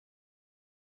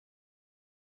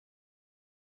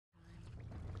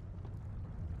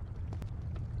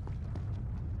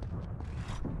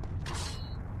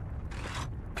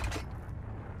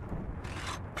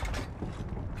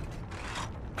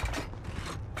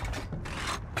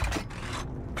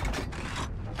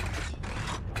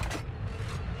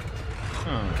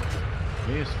Oh,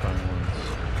 these fun ones.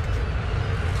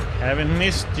 Haven't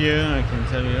missed you, I can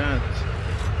tell you that.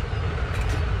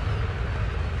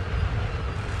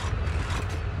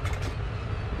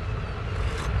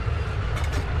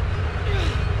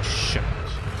 Shit.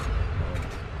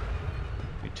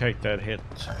 You take that hit.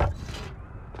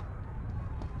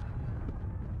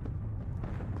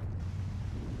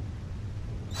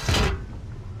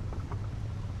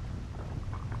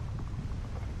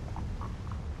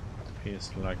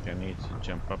 Feels like I need to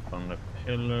jump up on the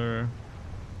pillar.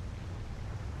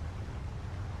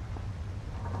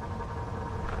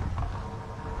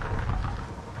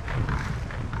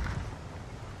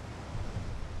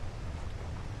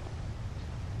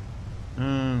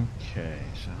 Okay,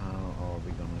 so how are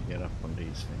we gonna get up on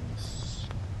these things?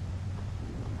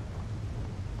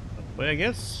 That way, I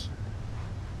guess.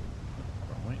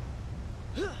 Wrong way.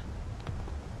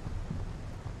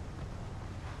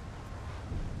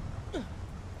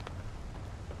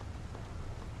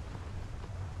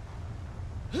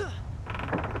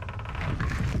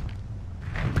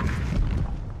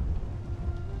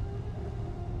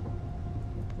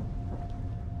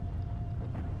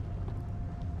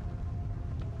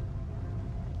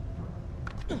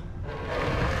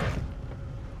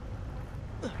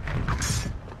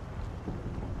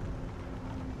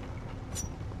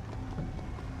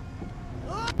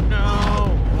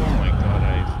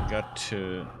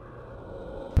 To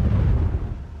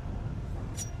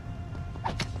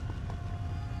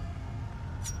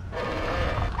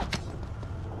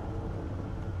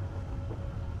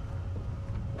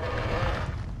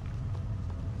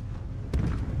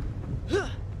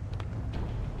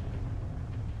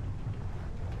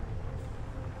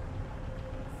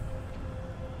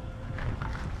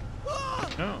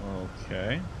oh,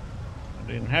 okay. I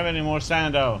didn't have any more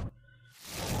sand though.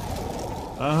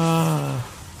 I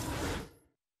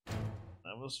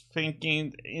was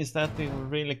thinking, is that the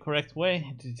really correct way?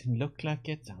 It didn't look like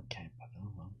it. Okay, but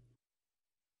oh well.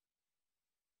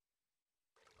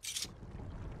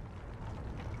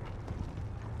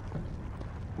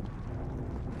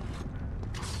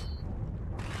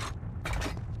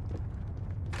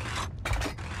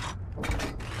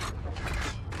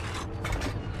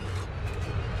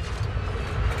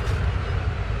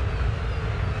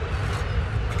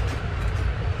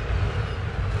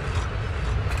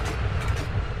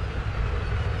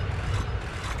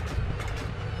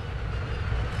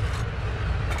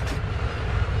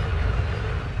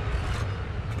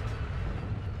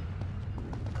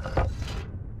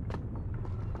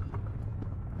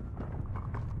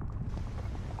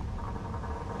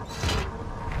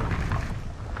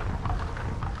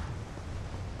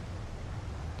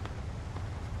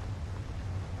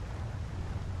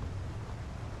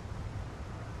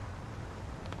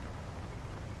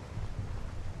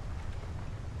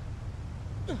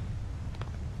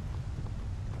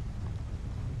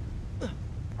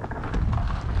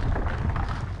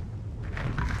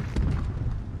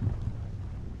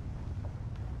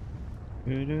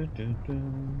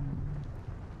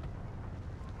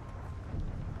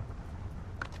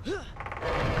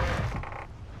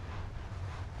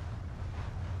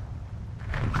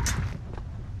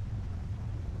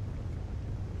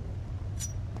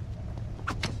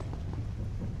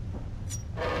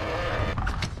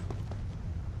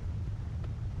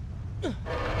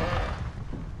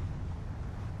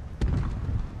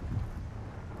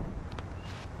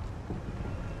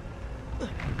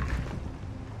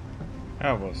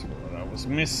 That was what I was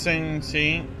missing,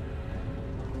 see?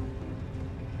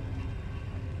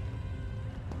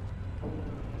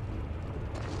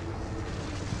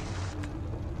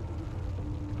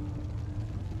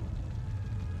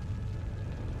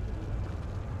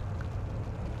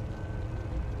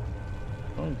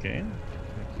 Okay, I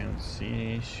can't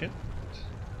see shit.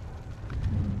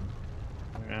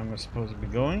 Where am I supposed to be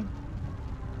going?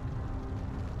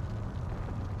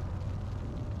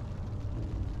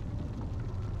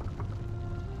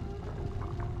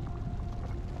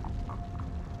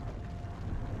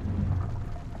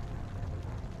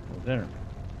 There.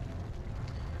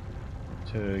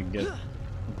 To get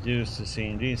used to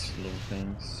seeing these little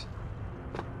things.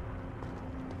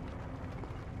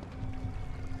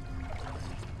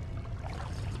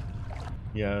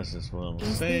 Yes, as well.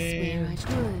 Is this where I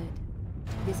should?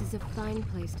 This is a fine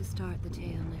place to start the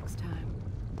tale next time.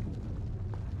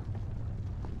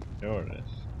 Sure it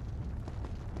is.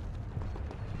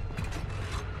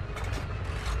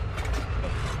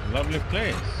 Lovely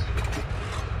place.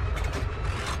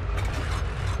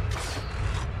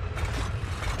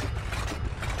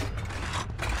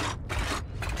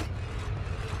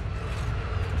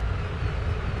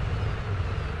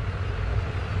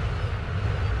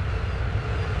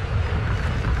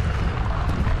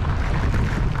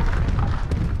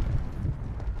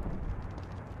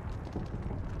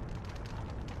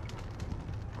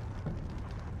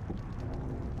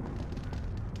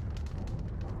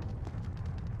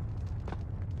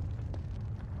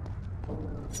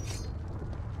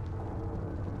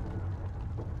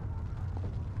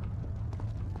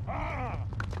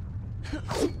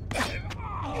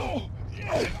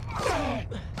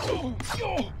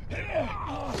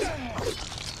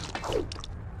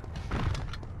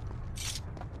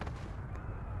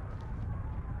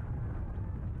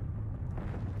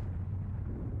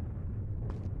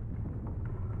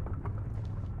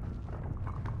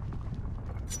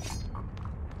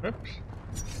 Oops.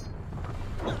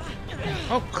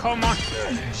 Oh, come on!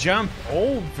 Jump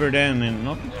over then and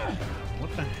not...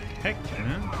 What the heck,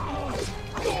 man?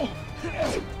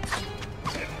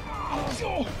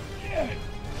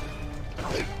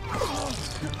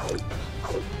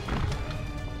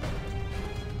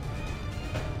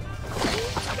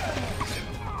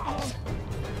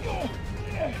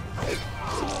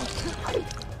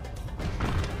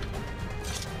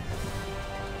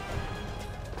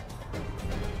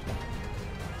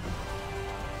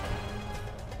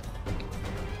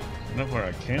 Is that where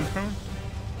I came from?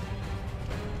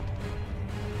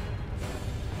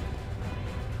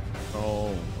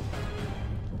 Oh.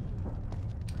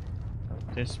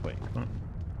 This way, come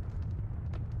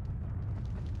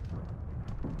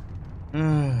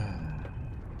on.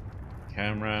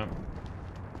 Camera.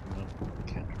 No,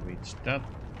 can't reach that.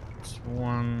 This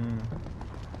one.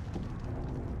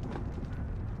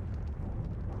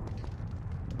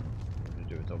 I'm gonna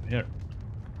do it over here.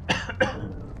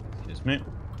 Excuse me.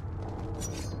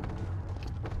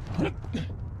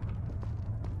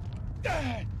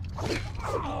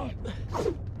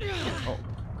 Oh.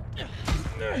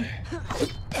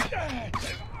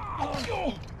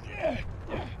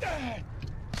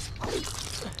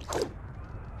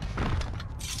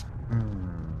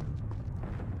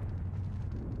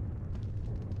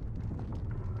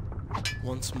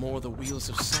 Once more, the wheels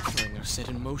of suffering are set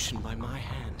in motion by my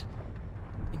hand.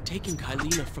 In taking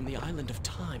Kylina from the island of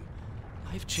time,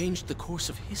 I've changed the course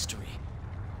of history.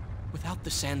 Without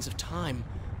the sands of time,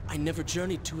 I never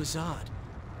journeyed to Azad,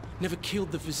 never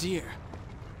killed the Vizier.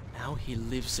 Now he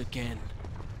lives again,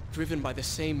 driven by the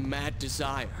same mad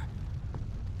desire.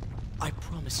 I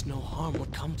promised no harm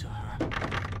would come to her.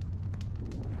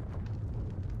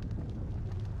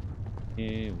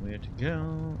 Okay, where to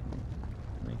go?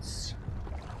 Nice.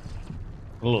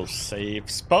 A little safe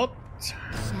spot.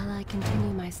 Shall I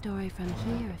continue my story from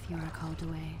here if you are called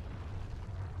away?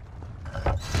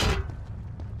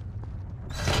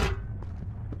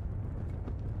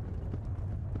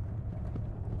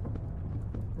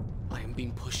 I am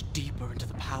being pushed deeper into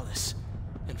the palace,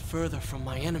 and further from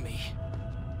my enemy.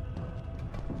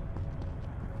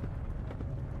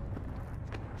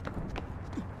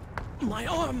 My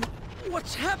arm!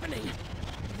 What's happening?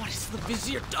 What has the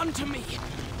Vizier done to me?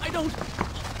 I don't...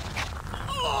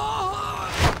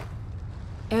 Oh!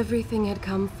 Everything had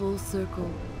come full circle.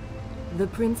 The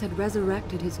prince had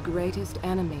resurrected his greatest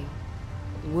enemy.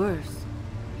 Worse,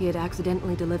 he had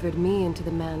accidentally delivered me into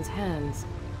the man's hands,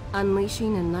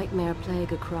 unleashing a nightmare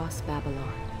plague across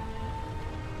Babylon.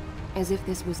 As if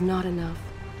this was not enough,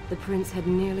 the prince had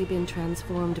nearly been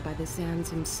transformed by the sands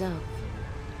himself.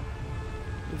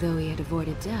 Though he had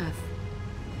avoided death,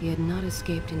 he had not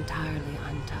escaped entirely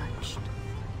untouched.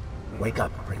 Wake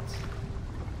up, Prince.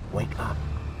 Wake up.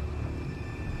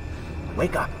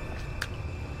 Wake up!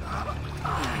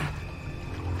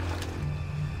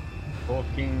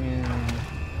 Walking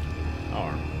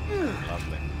arm.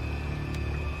 Lovely.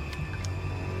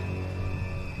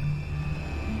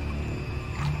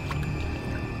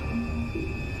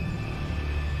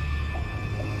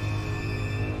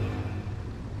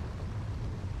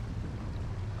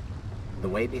 The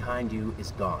way behind you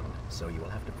is gone, so you will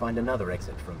have to find another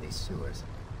exit from these sewers.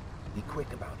 Be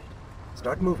quick about it.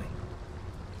 Start moving.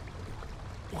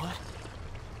 What?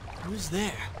 Who's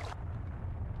there?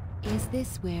 Is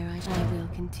this where I will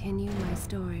continue my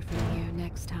story from here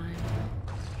next time?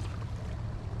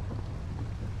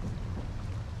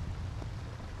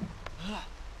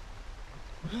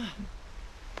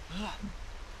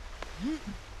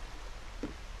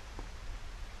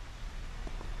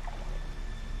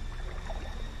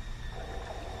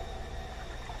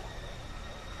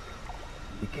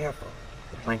 Be careful.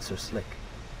 The planks are slick.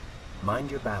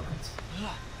 Mind your balance.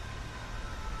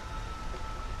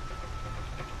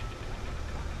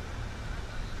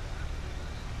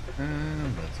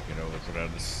 Let's get over to the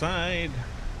other side.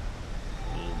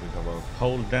 A little bit of a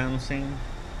pole dancing.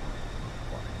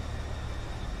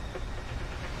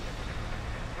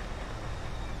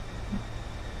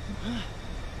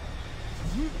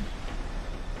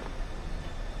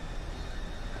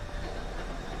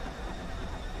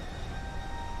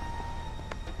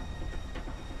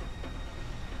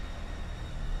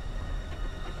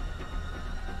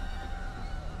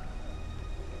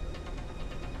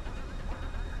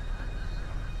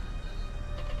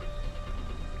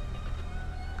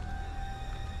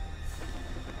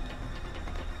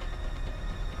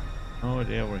 no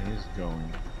idea where he's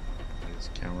going. His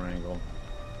camera angle.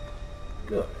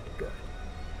 Good, good.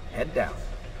 Head down.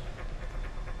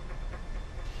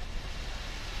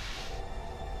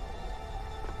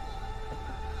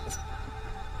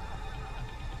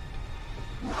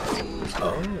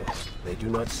 Oh, they do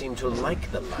not seem to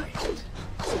like the light.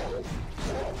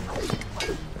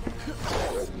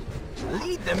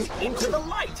 Lead them into the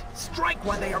light! Strike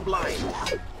while they are blind!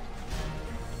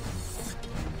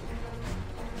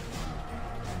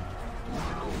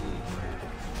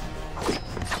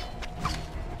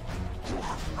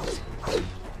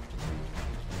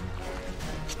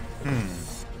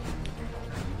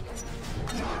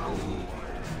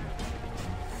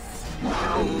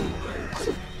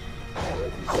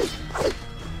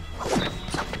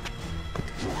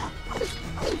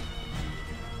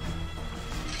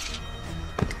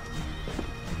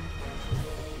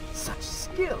 Such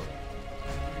skill!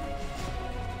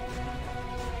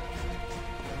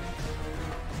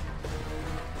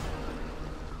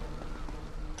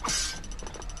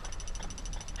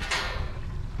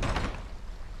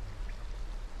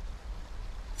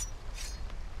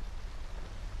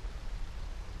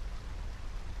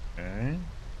 Okay.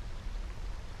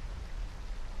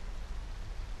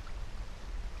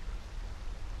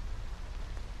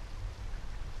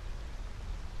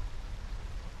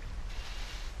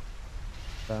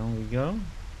 Down we go.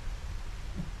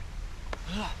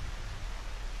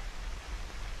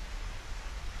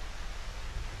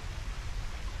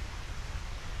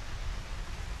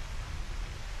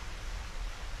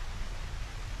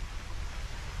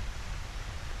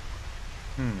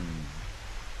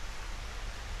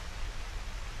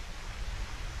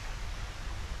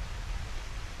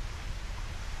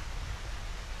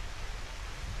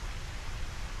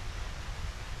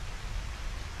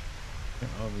 Where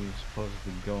are we supposed to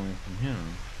be going from here?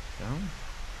 Down?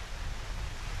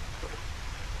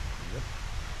 Yep.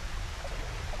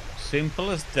 Simple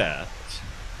as that.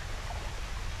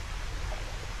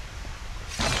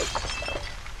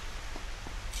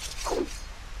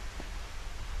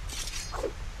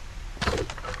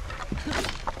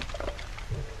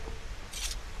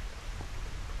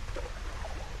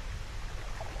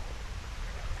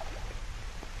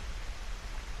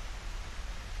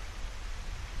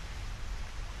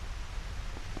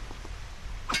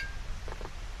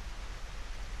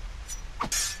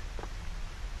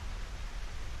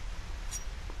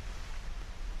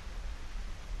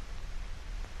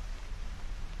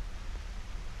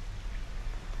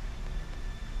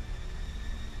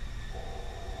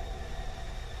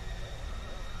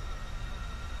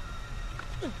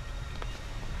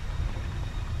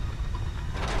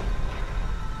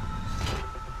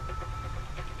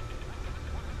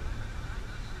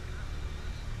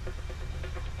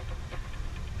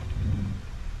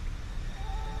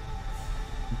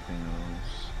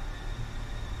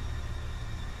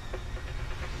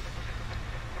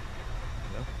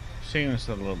 Seems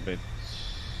a little bit.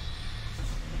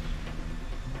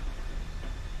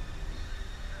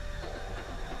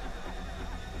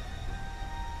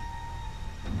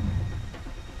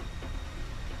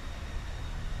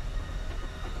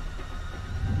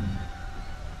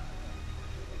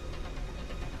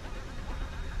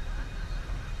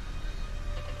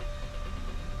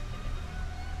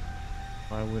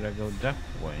 Why would I go that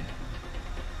way?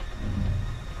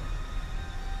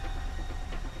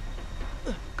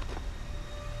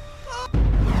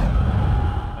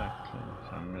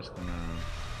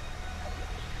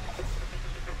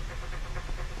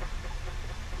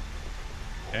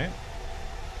 Okay.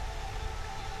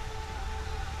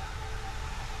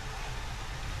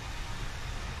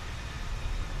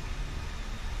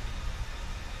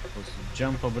 Let's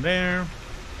jump over there.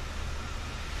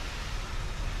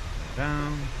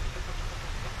 Down.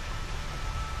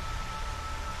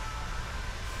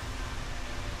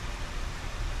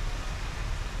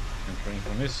 Entering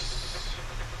from this.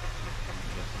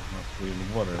 This is not really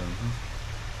water.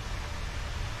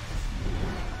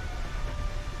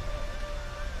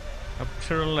 Up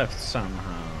to the left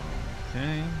somehow.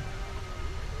 Okay.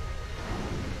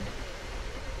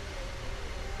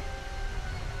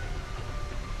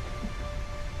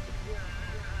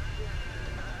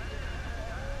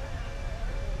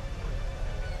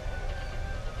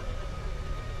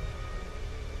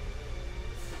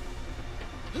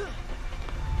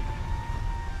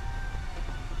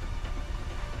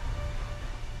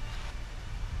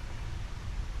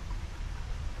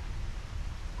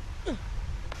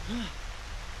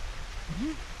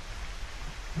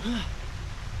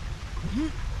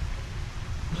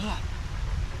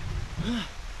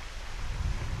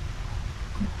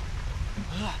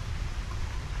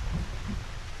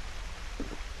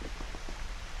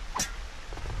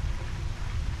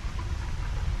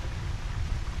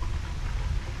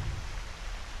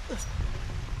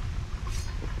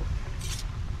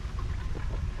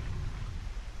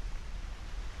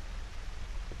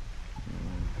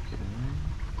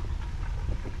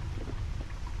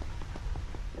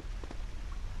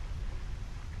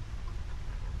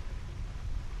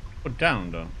 Put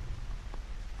down though.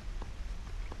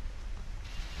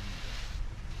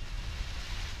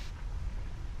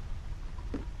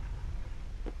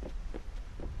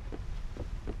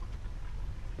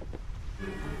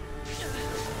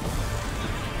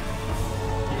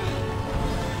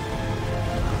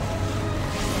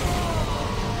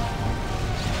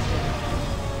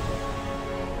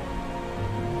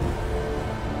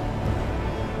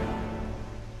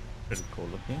 Pretty cool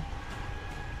looking.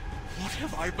 What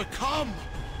have I become?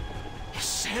 A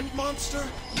sand monster?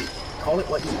 Call it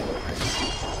what you will,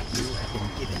 Prince. But you have been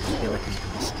given the ability to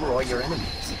destroy your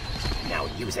enemies. Now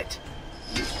use it.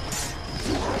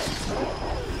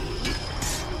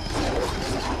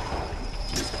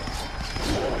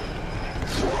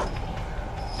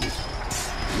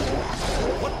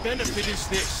 What benefit is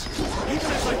this?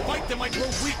 Even as I fight them, I grow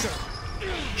weaker.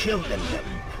 Kill them then.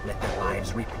 Let their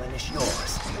lives replenish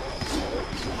yours.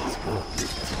 It's good.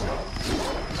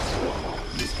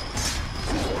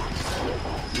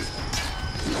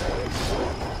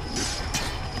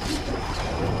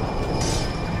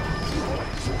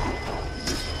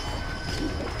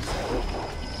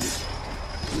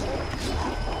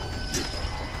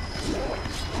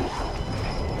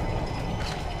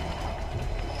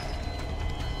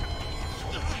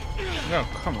 Oh,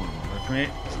 come on, let me.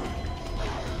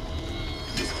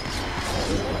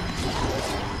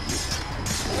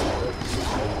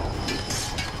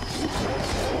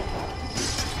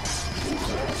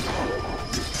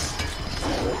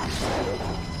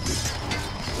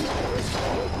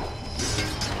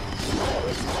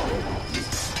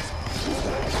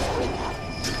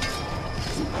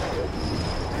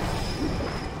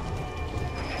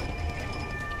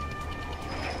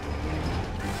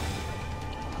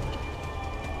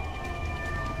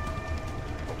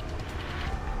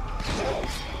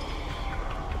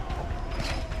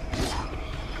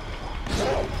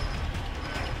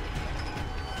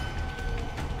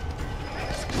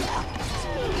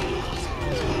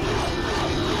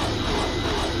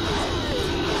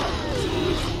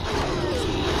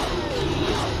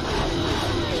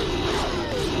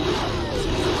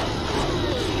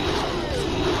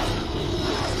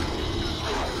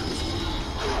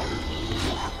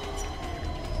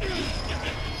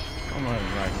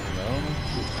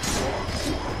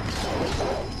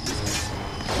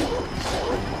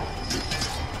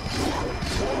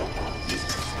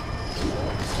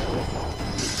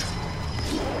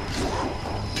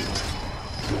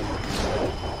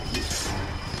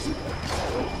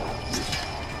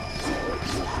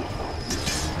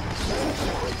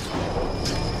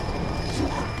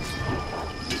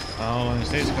 How long is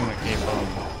this gonna keep on?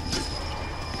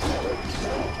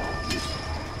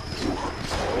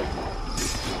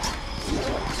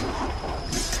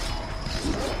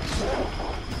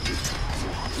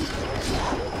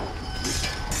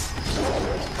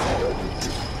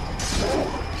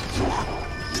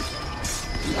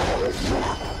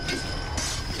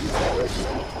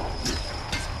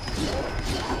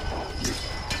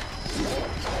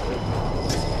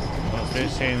 Well,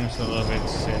 this seems a little bit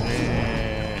silly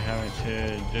having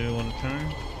to do all the time.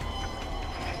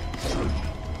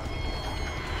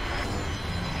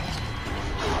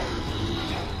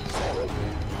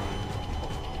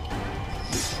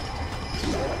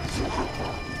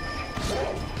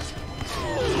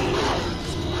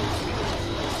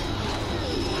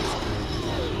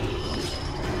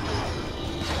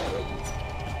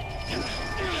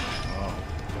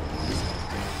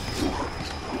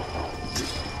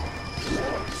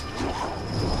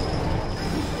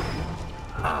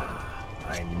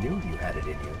 I knew you had it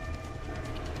in you.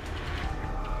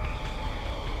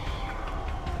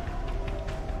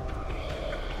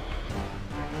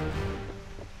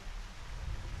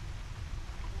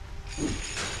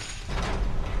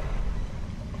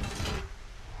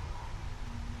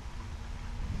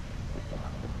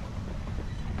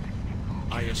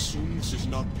 I assume this is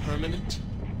not permanent?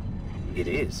 It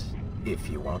is, if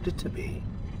you want it to be.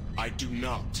 I do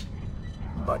not.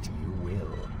 But you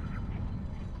will.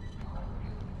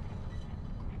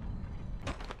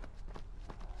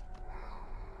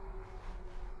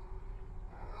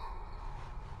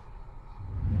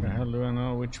 The hell do I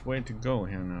know which way to go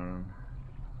here now?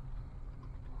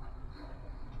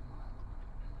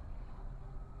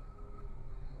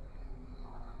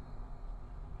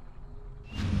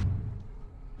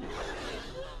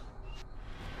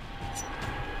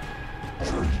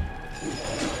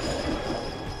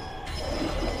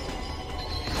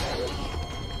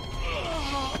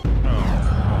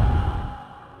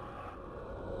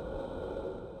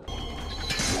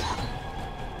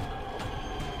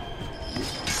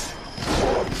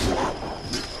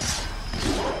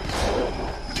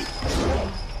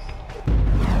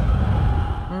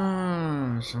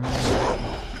 Oh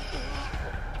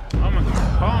my,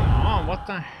 come on, what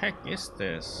the heck is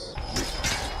this?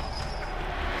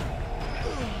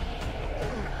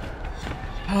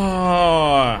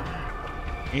 Oh,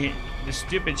 the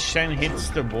stupid chain hits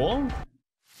the wall.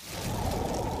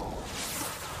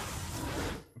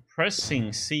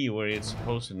 Pressing C where it's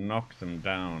supposed to knock them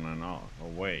down and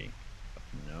away. But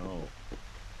no.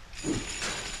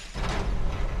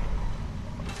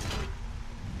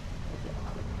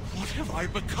 What have I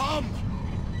become?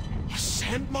 A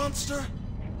sand monster?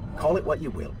 Call it what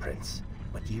you will, Prince,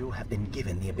 but you have been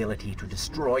given the ability to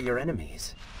destroy your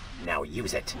enemies. Now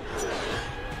use it.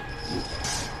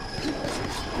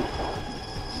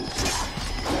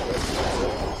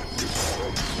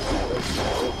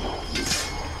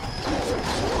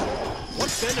 What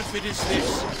benefit is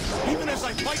this? Even as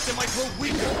I fight them, I grow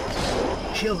weaker.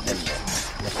 Kill them then.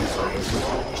 Let their eyes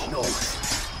replenish yours.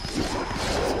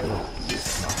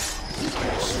 I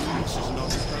assume this is not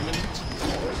permanent?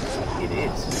 It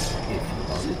is, if you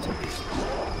want it to be.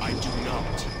 I do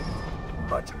not.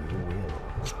 But you will.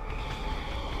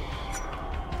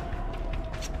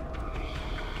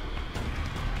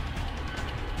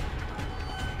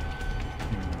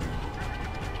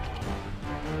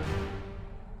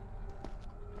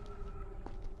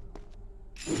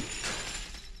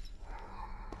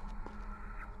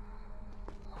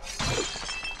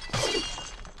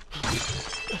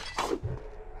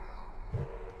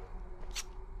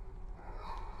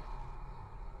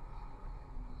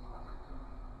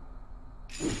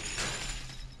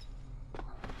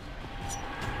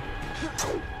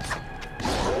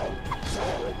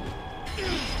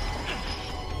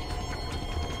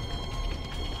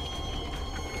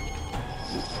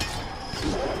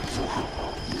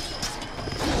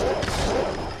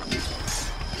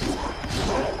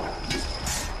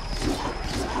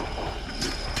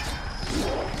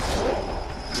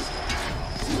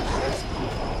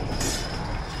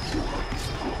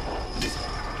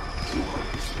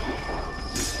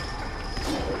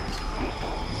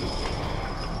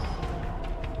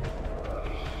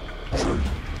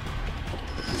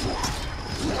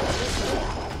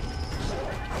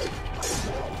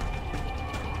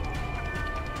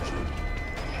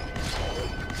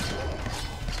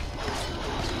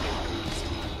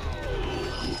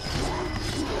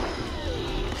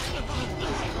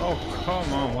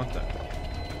 Come on, what the?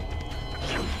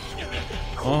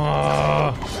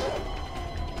 Oh!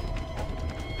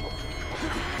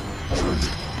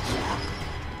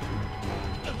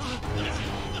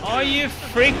 Are you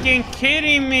freaking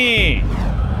kidding me?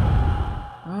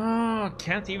 Oh,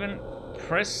 can't even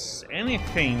press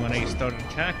anything when I start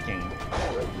attacking.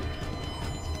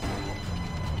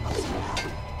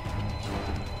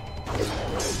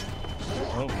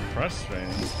 So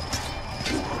frustrating.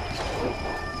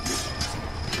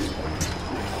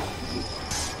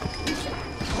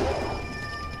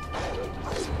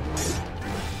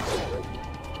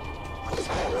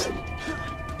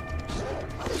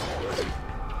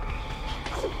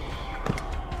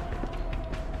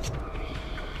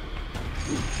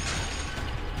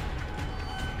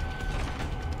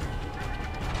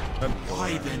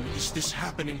 Why then is this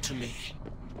happening to me?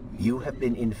 You have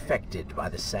been infected by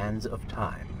the sands of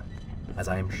time, as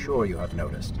I am sure you have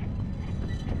noticed.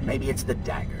 Maybe it's the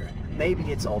dagger.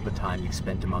 Maybe it's all the time you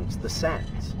spent amongst the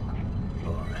sands.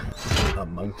 Or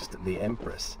amongst the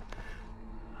Empress.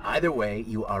 Either way,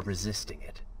 you are resisting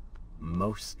it.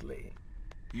 Mostly.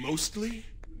 Mostly?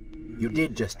 You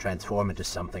did just transform into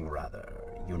something rather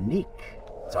unique,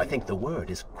 so I think the word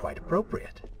is quite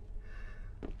appropriate.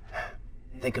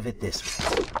 Think of it this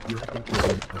way. You have been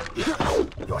given a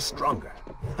gift. You're stronger,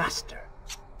 faster.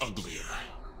 Uglier.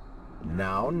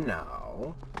 Now.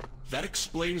 That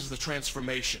explains the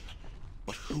transformation.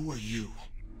 But who are you?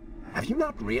 Have you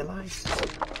not realized?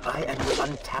 I am your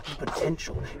untapped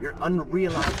potential, your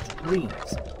unrealized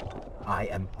dreams. I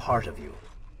am part of you.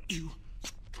 You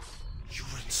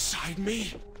were inside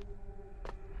me?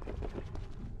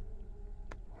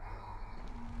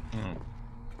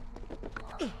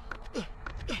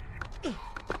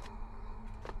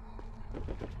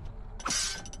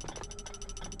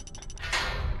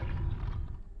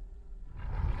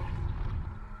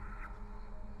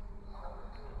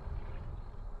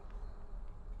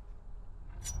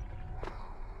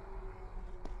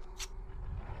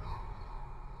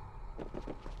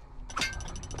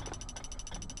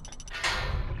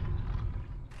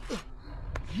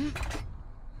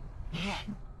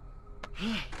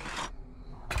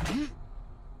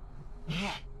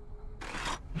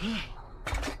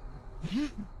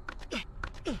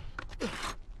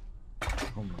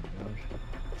 Oh my gosh.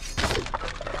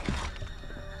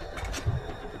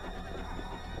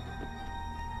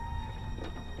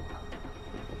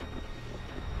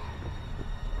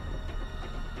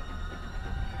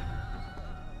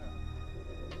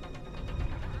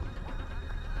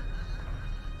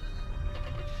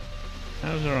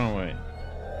 That was the wrong way.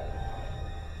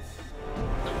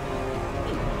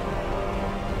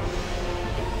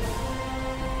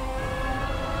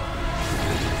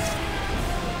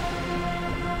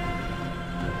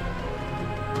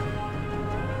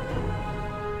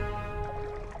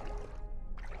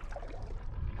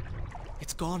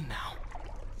 It's gone now.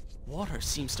 Water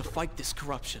seems to fight this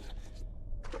corruption.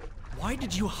 Why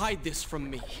did you hide this from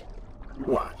me?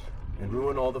 What? And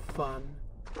ruin all the fun?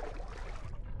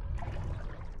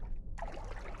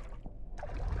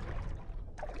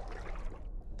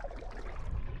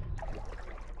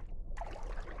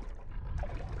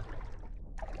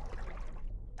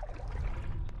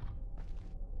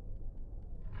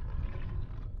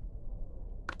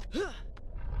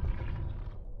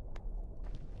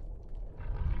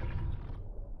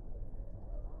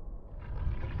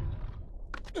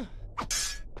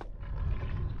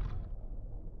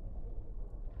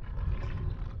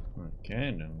 Okay,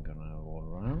 then I'm gonna roll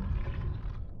around.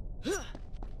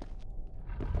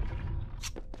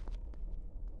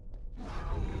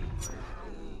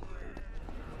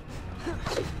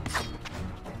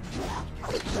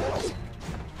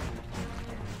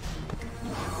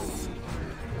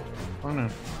 Oh no.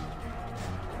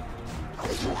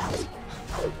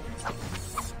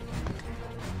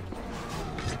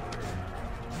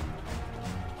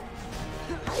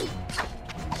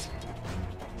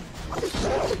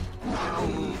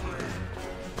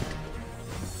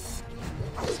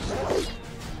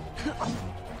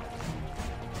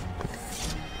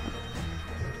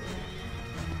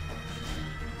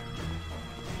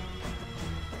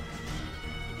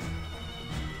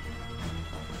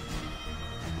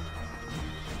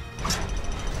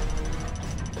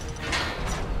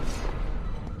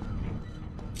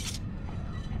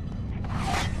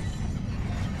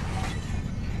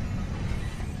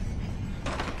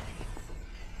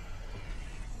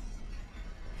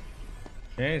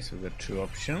 Okay, so we got two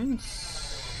options.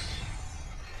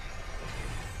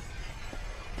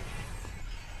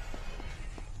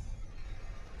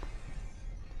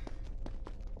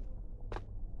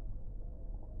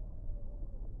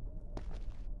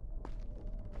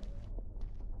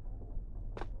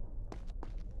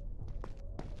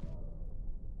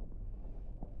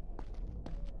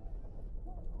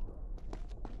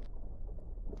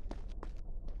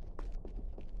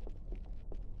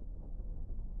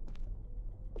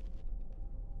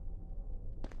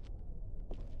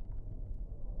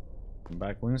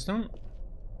 Back, Winston.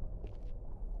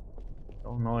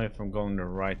 Don't know if I'm going the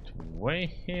right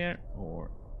way here or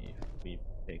if we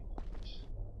picked.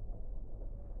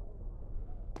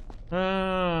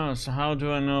 So how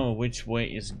do I know which way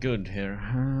is good here?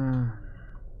 I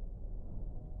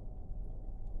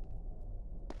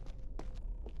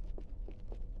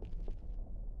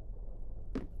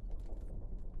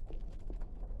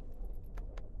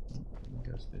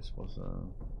guess this was a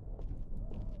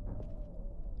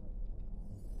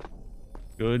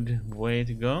good way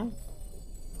to go.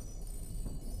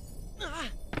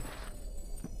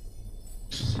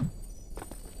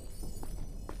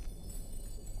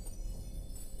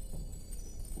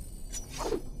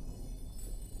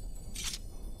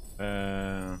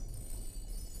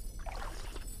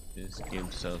 This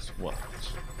gives us what?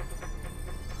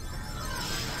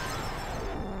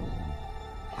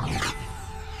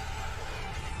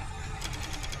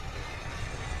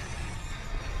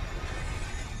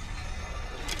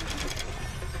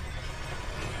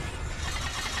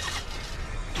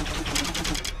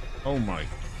 Oh my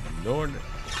lord.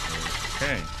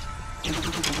 Okay.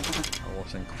 I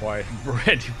wasn't quite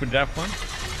ready for that one.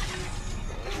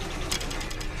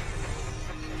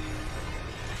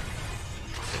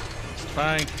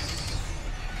 Spikes.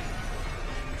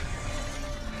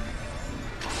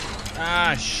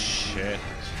 Ah, shit.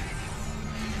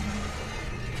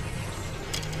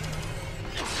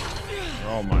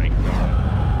 Oh my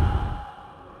god.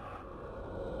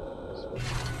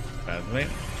 Badly.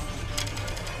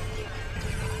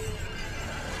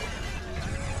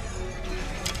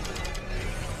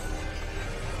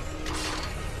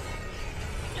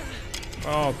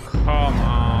 Oh, come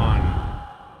on.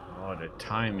 Oh, the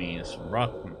timing is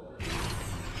rotten.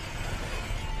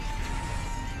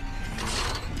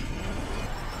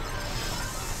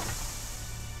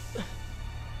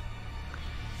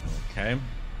 Okay.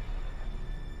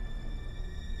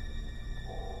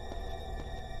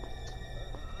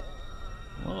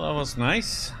 Well, that was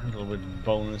nice. A little bit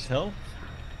bonus health.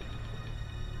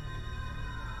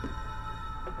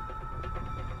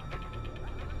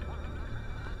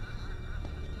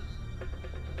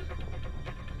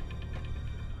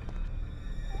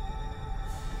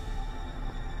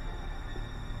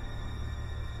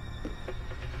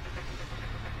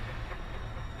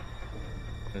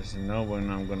 There's no way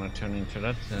I'm gonna turn into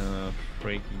that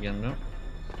freak again, no.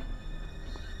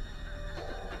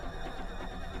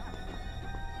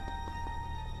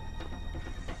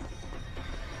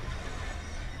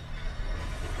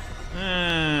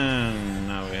 And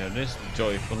now we have this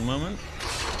joyful moment.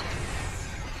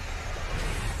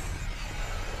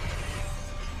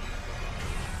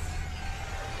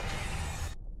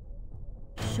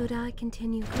 Should I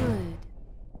continue? Good.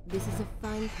 This is a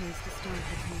fine place to start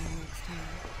the tale next time.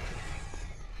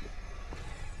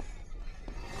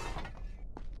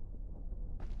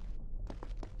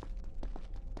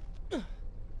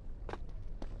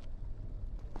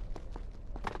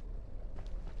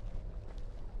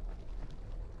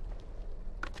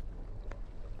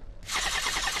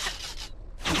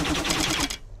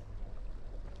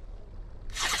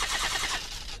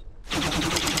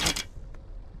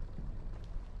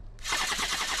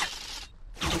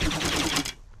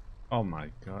 Oh my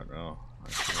god, oh, I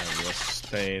just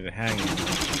stayed hanging.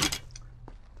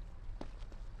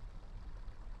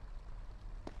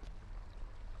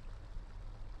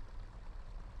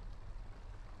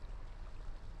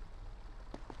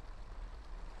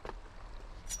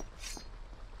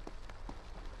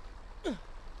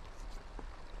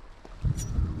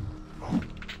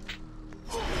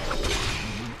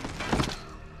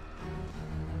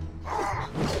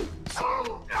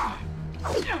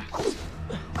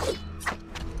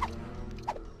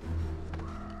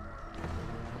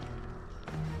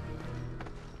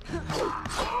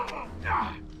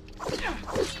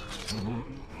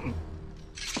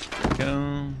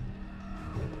 Go.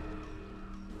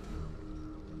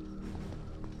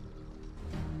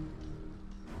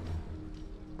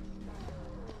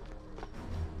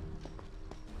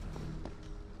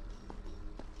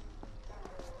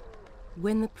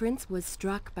 When the prince was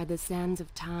struck by the sands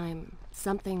of time,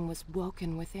 something was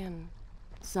woken within.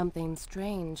 Something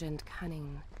strange and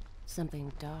cunning.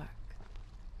 Something dark.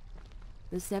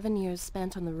 The 7 years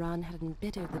spent on the run had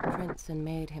embittered the prince and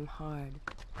made him hard.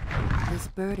 This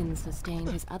burden sustained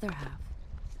his other half,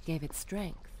 gave it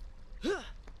strength.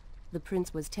 The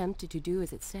prince was tempted to do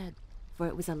as it said, for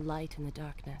it was a light in the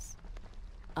darkness,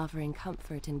 offering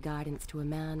comfort and guidance to a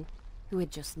man who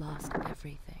had just lost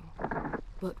everything.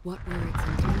 But what were its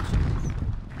intentions?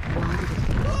 Why did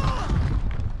it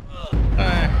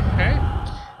Okay.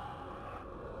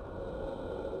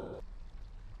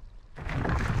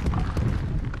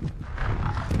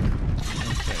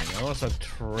 Okay, that was a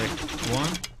trick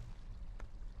one.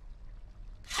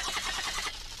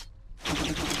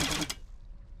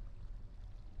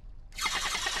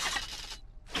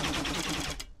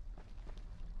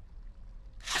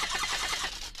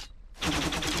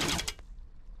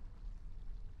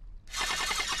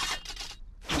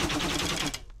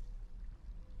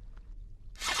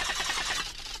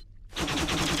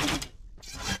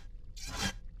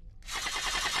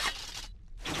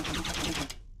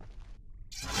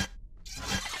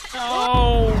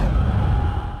 Oh!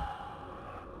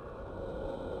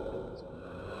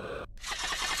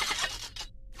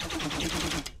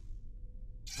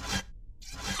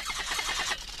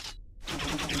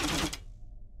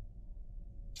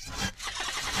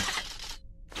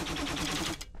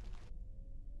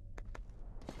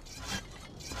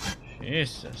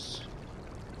 Jesus.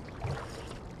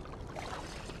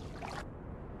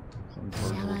 Some Shall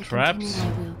purple I traps.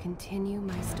 continue? I will continue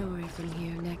my story from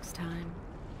here next time.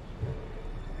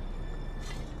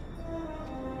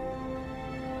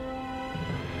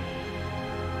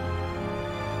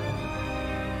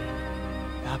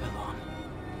 Babylon.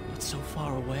 It's so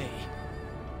far away.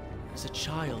 As a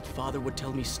child, Father would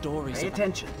tell me stories Pay of...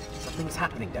 attention. Something's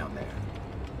happening down there.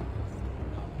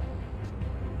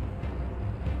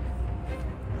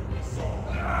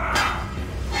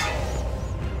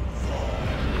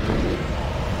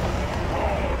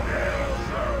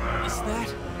 Is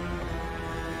that...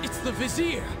 It's the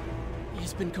Vizier! He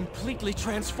has been completely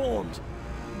transformed.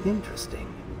 Interesting.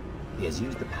 He has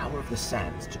used the power of the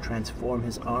sands to transform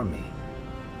his army.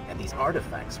 And these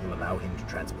artifacts will allow him to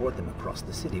transport them across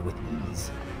the city with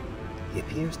ease. He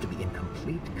appears to be in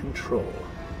complete control.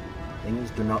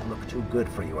 Things do not look too good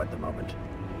for you at the moment.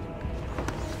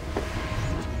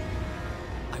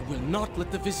 I will not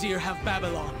let the Vizier have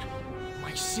Babylon.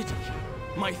 My city.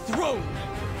 My throne!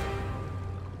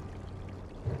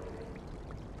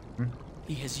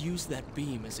 He has used that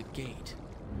beam as a gate.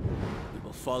 We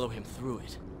will follow him through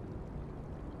it.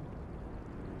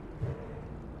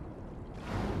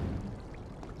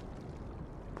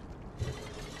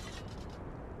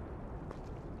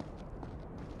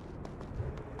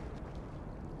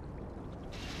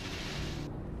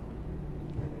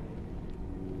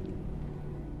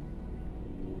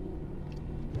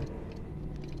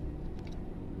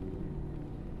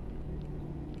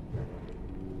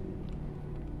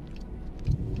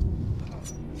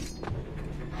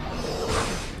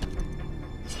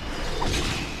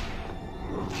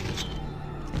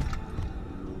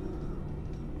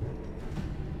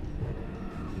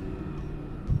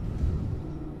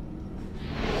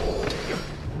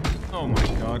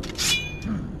 god.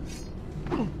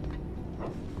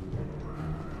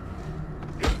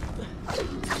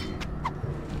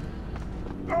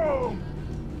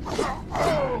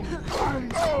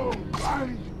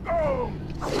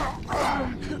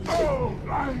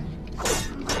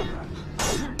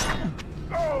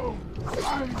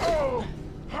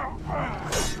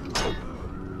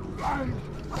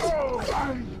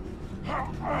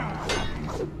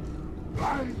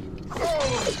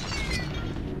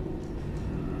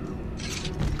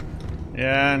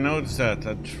 Yeah, I noticed that.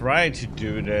 I tried to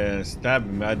do the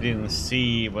stabbing, but I didn't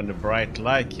see when the bright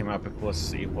light came up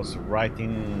because it was right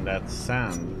in that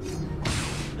sand.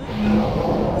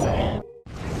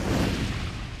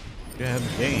 You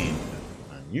have gained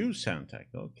a new sand tag,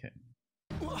 okay.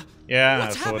 Yeah,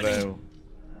 I saw that.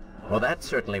 Well, that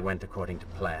certainly went according to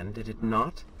plan, did it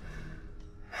not?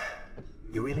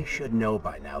 You really should know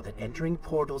by now that entering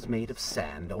portals made of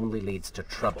sand only leads to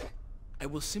trouble. I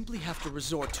will simply have to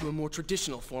resort to a more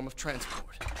traditional form of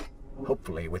transport.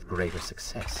 Hopefully with greater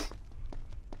success.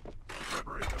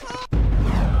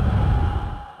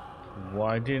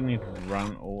 Why didn't it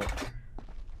run over?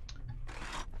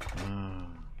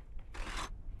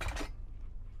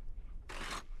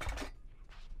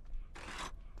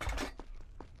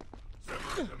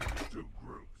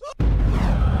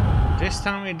 This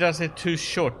time it does it too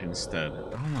short instead.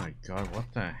 Oh my god, what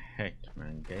the heck,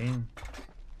 man, game.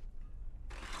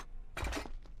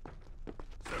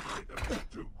 Separate them into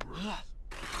 2 groups.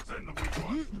 Send the weak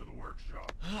ones to the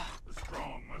workshop. The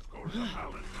strong must go to the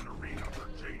palace and arena for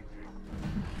changing.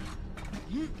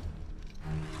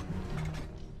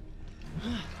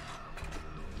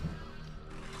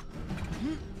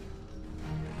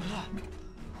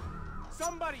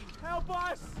 Somebody help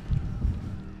us!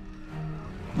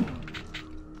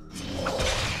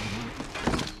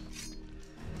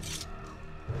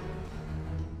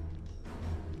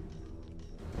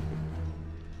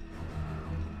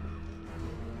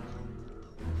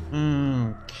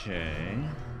 Okay.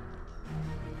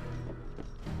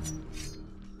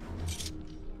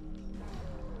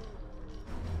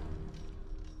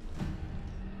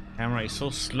 Camera is so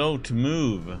slow to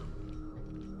move.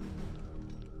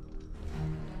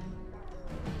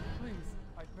 Please,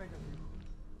 I beg of you.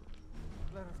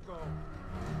 Let us go.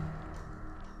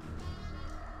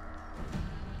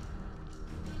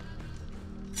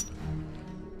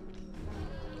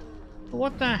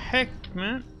 What the heck,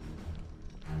 man?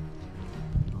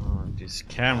 Oh, this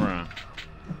camera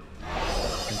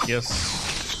can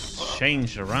just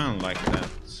change around like that.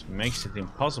 Makes it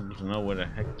impossible to know where the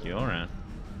heck you're at.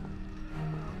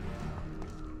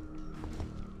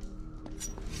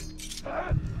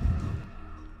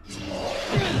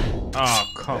 Oh,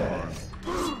 come on.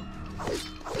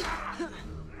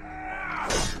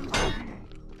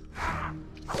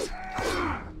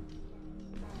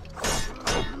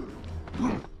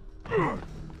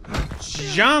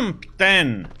 Jump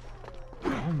then!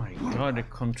 Oh my god, the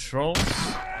controls.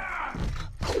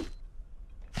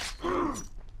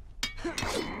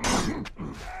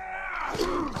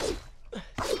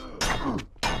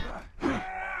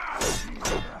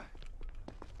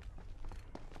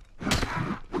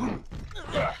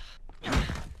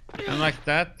 And like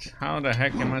that, how the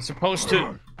heck am I supposed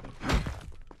to?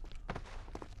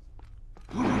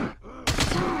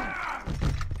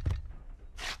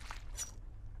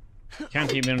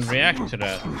 Can't even react to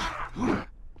that.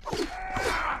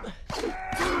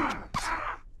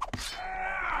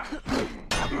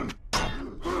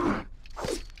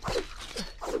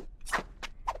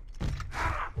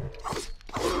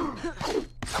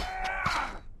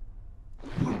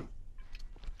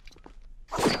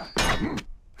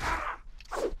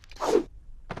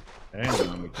 Okay,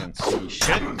 now we can see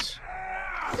shit.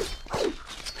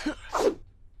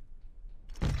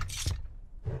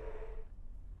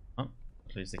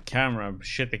 At least the camera,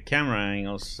 the camera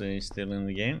angles is still in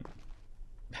the game.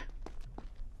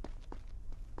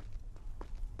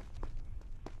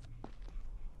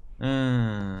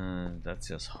 That's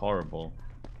just horrible.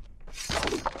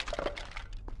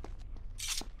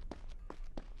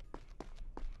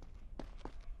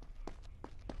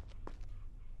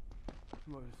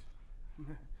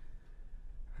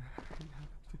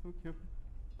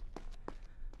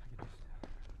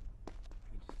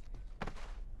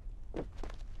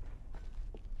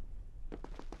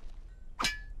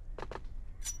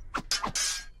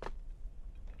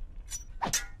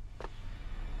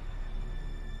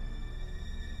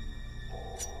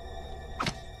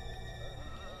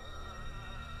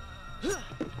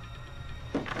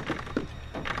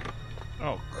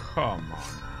 Oh, come on now.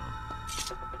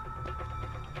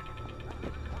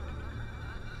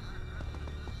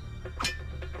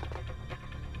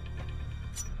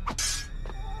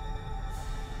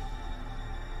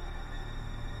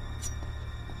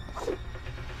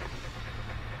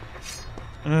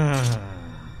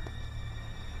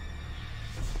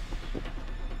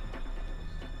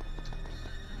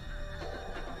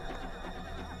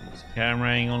 These camera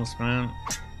angles, man.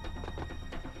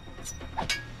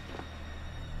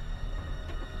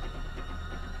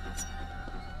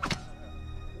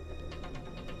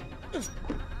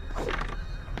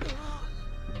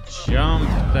 Jump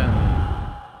then.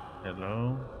 Hello.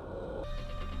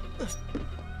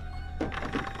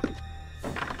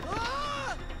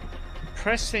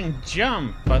 Pressing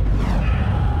jump, but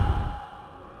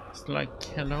it's like,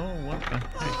 hello, what the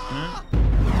heck, man?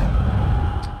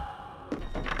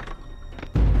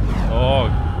 Oh,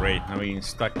 great, now we're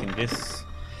stuck in this.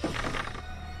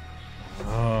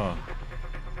 Oh,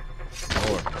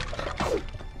 Lord.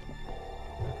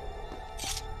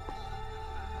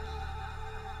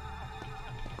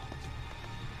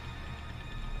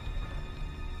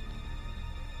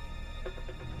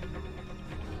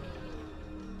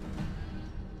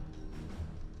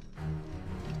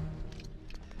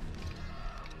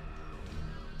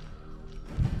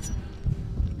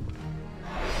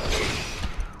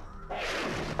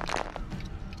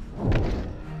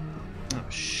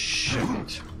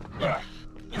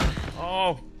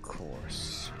 Of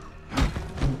course.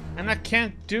 And I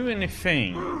can't do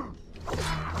anything. Oh,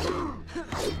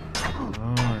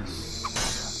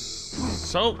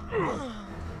 so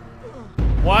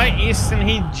why isn't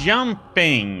he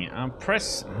jumping? I'm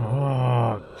pressing.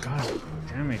 Oh, god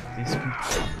damn it. This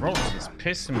controls is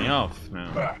pissing me off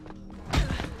now.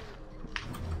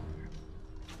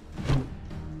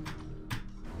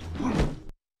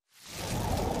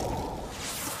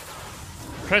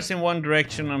 Pressing one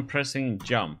direction, I'm pressing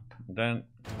jump. Then,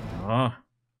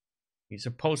 he's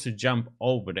supposed to jump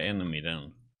over the enemy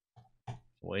then.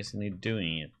 Why isn't he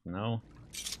doing it? No.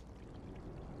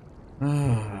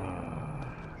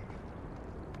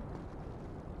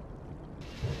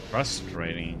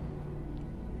 Frustrating.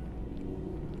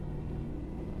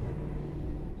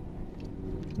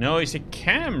 No, it's a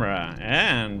camera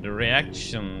and the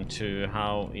reaction to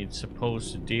how it's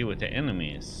supposed to deal with the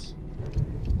enemies.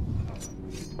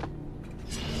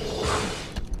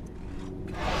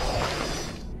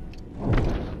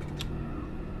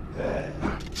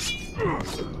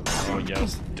 Oh,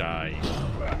 just die.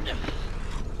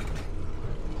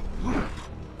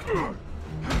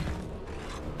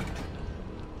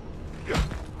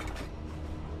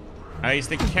 It's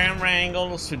the camera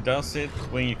angles who does it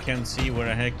when you can't see where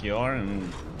the heck you are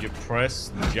and you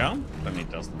press jump and it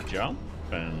doesn't jump,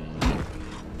 and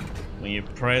when you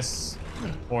press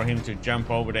for him to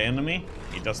jump over the enemy,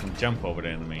 he doesn't jump over the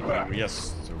enemy. He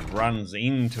just runs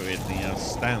into it and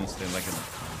just stands there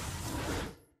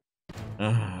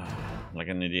like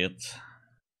an idiot.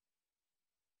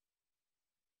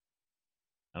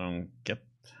 I don't get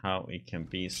how it can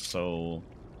be so.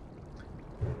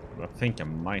 I think I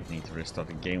might need to restart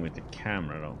the game with the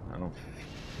camera though. I don't.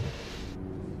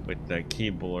 With the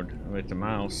keyboard, with the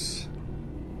mouse.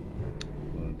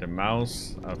 The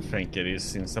mouse, I think it is,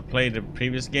 since I played the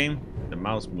previous game, the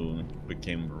mouse movement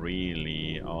became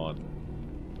really odd,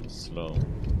 slow.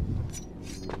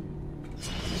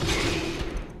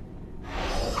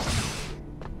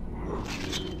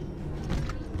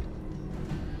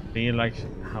 Feel like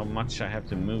how much I have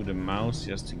to move the mouse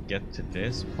just to get to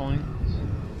this point.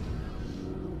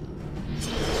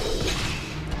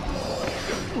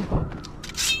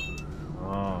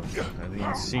 Oh, I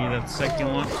didn't see that second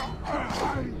one.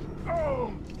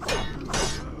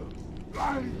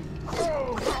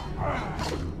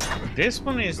 This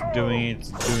one is doing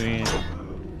it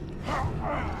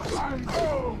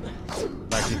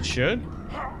like it should.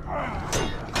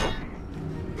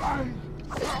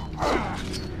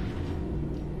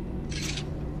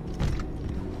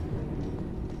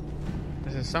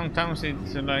 Sometimes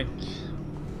it's like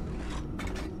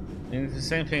it's the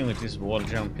same thing with this wall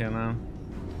jump here now.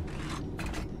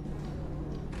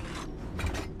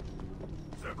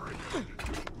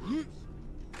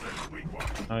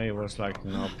 Oh, it was like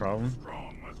no problem.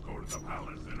 Must go to the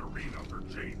palace and arena for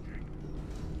changing.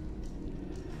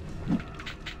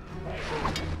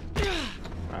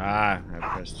 Ah, I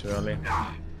pressed too early.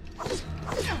 My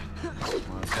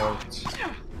fault.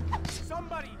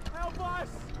 Somebody help us!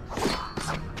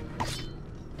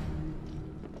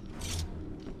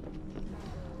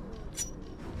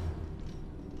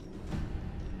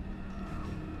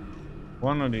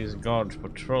 One of these guard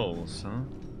patrols, huh?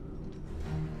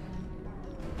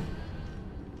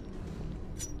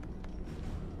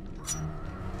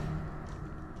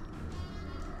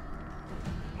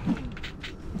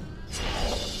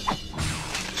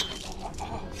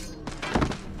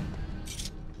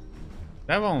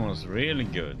 That one was really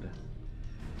good.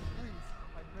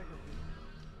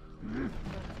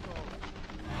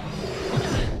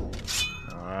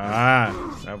 Ah,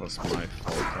 that was my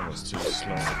fault. That was too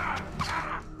slow.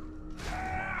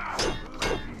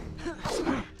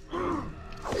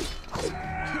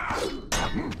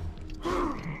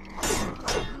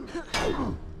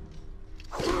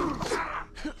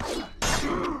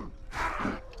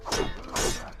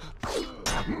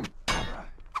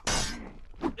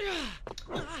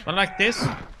 But like this.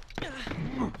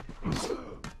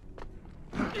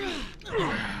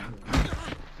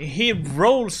 He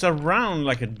rolls around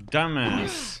like a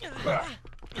dumbass.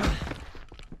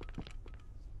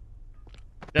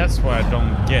 That's what I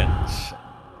don't get.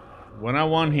 When I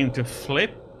want him to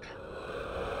flip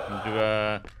and do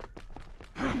a...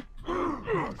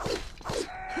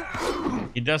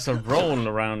 He does a roll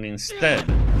around instead.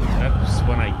 That's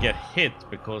when I get hit,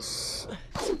 because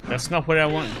that's not what I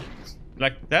want.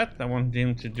 Like that, I want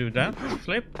him to do that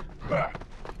flip.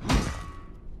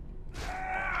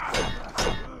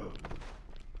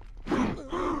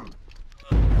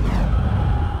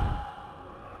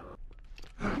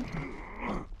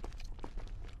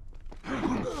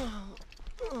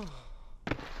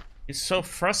 It's so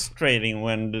frustrating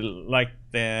when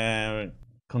the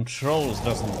controls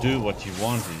doesn't do what you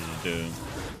want it to do.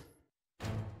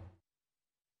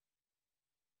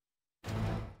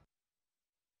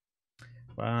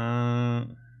 But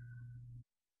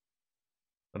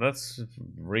that's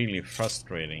really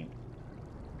frustrating.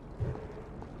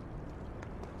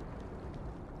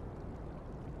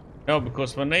 No,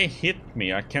 because when they hit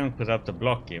me, I can't put up the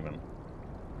block even.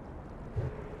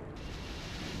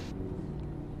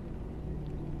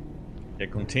 They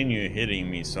continue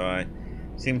hitting me, so I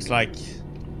seems like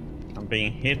I'm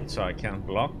being hit, so I can't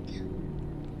block.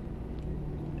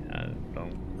 I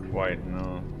don't quite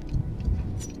know.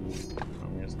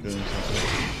 I'm just doing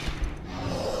something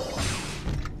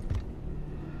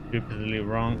stupidly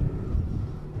wrong.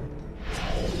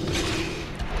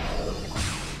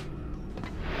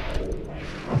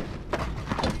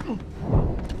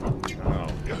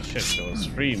 Oh shit, there was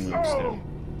 3 moves there.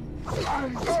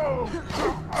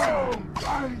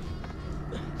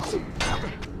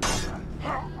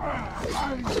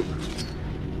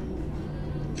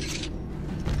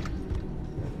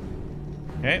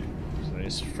 Okay, so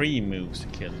there's 3 moves to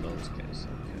kill those guys.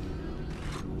 Okay.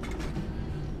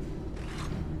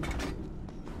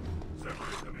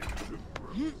 Separate them into 2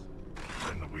 groups.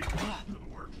 Send the weak ones to the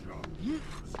workshop. The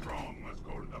strong must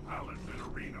go to the palace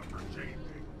and arena for changing.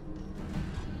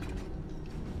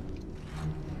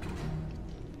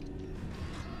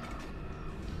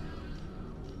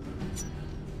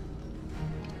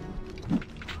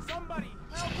 Somebody,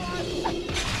 help us!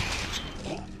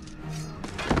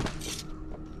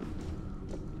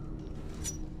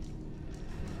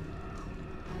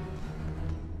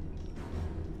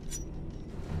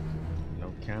 No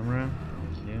camera.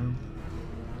 Thank you.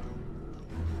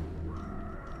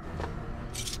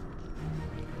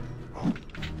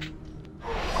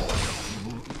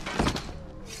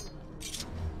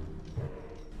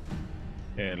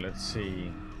 Okay, let's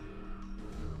see.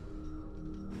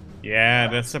 Yeah,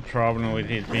 that's the problem with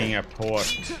it being a port.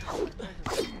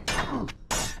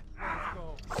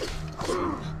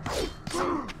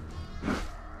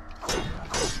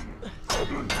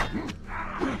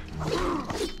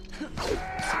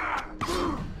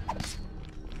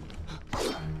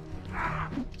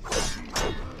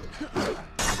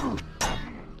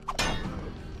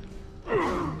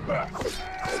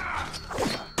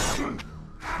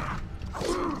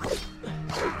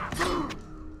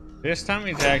 This time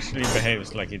it actually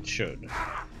behaves like it should,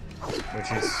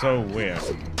 which is so weird.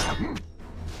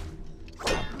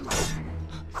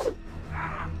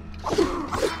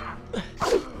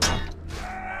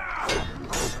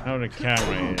 Now the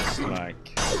camera is like...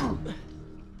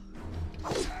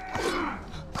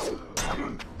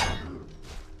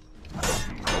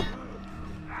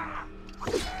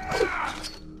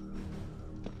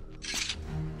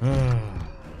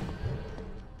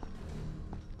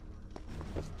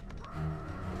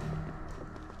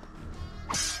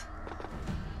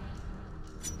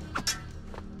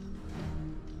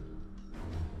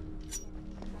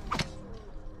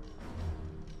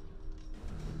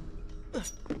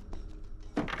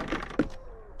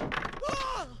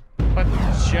 But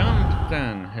jump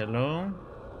then, hello?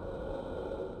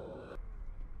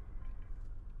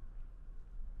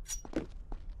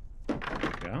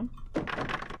 Jump?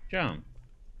 Jump.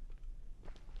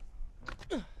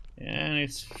 And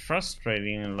it's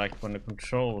frustrating, like when the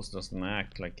controls doesn't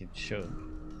act like it should.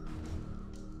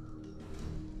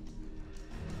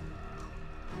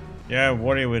 Yeah,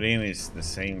 Warrior Within is the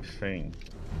same thing.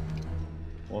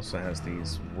 Also has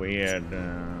these weird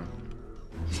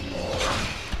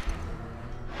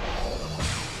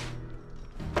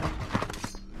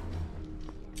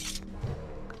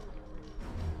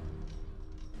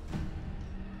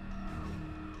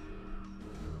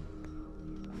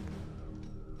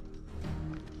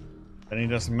and it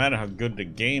doesn't matter how good the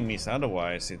game is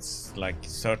otherwise, it's like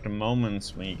certain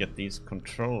moments when you get these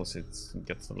controls, it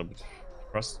gets a little bit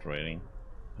frustrating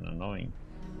and annoying.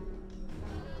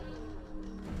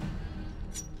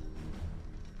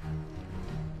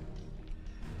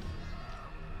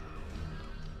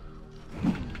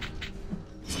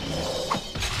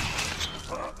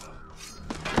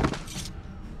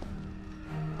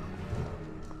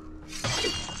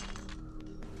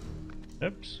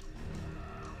 Oops.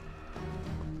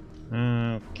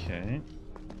 Okay.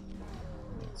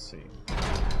 Let's see.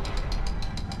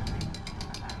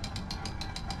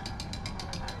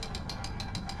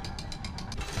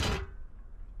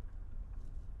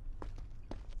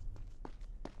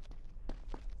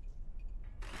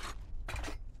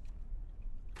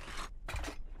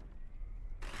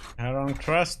 I don't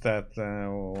trust that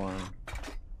one.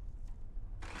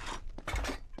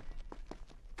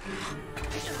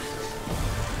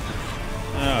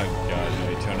 Oh god, are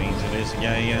we turning into this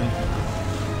guy again?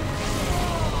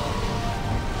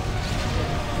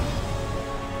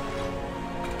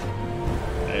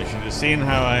 You should have seen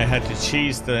how I had to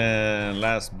cheese the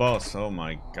last boss. Oh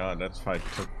my god, that fight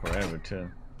took forever too.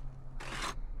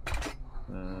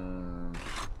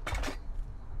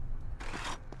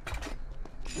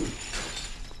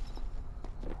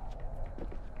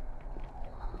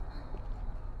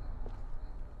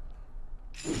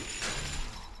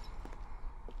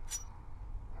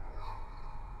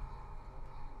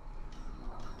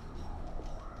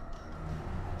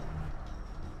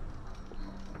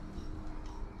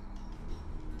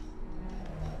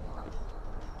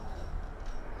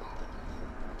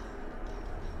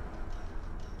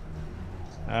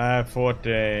 I fought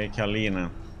Kalina.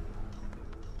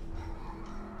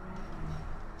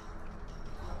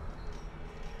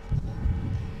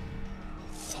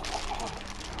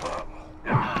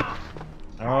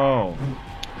 Oh.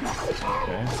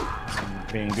 Okay.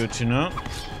 Being good to know.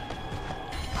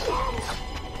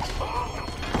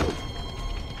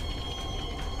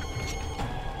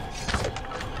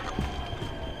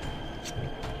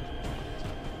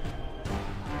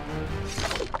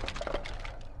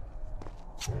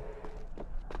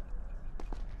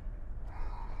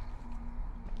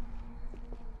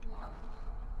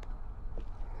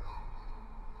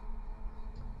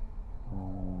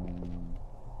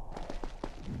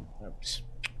 Oops.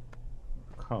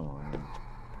 Come on.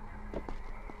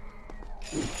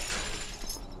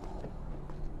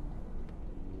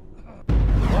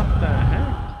 What the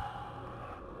heck?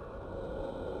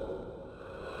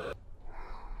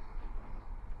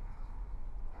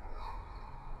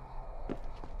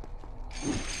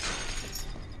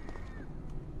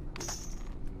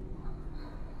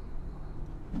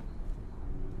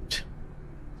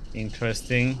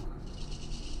 Interesting.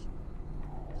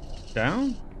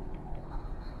 Down?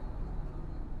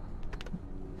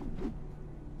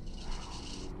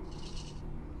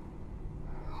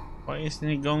 Why isn't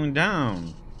it going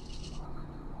down?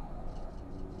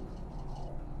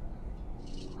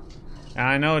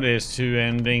 I know there's two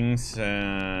endings. That's...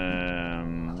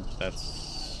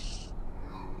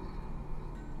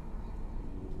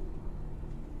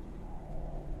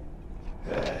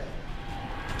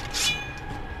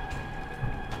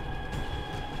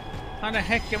 How the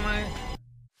heck am I...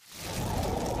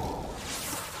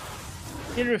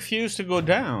 He refused to go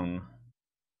down.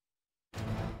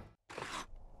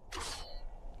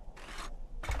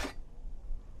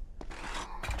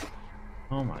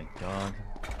 Oh my god.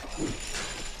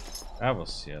 That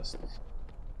was just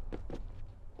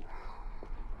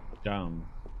dumb.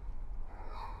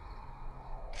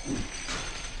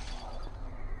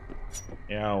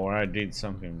 Yeah, or I did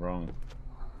something wrong.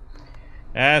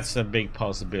 That's a big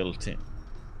possibility.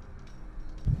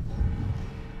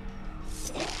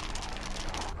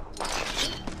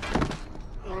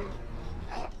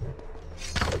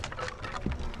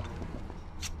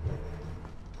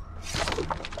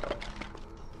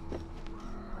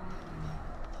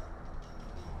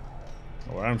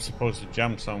 Or I'm supposed to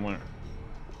jump somewhere.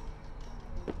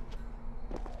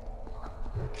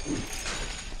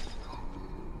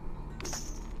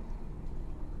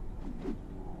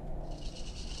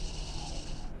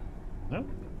 Nope.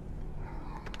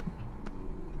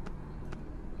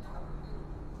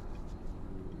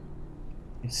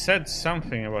 He said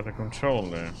something about the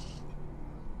controller.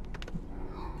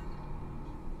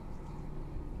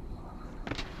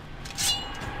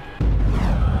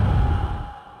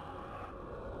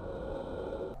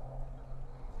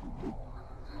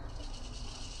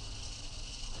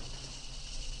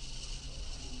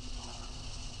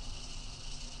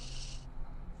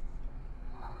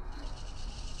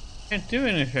 Can't do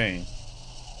anything.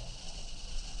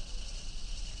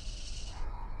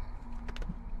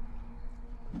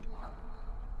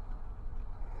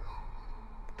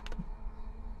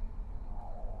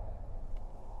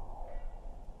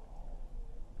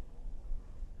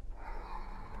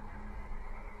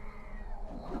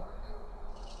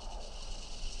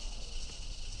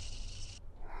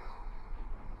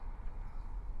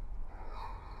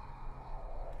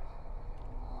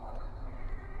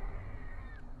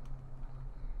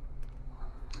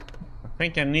 I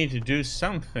think I need to do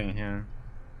something here.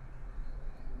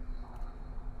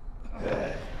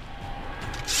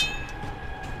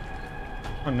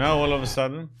 Oh no, all of a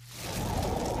sudden.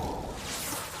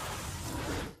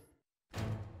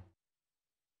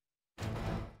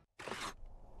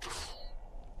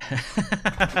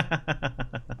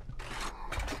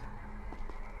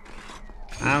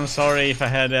 I'm sorry if I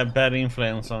had a bad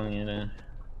influence on you there.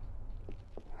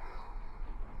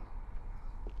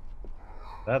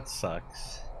 That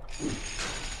sucks.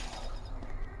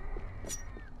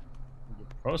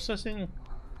 Processing?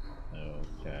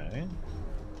 Okay.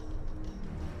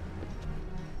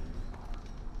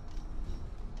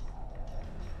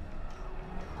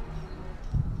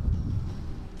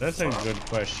 That's a good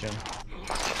question.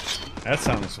 That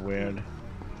sounds weird.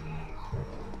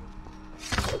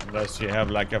 Unless you have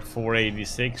like a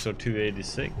 486 or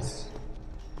 286.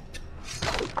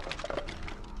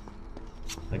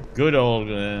 A good old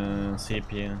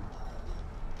CPU.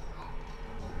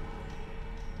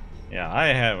 Yeah, I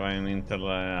have an Intel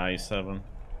i7.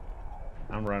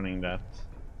 I'm running that.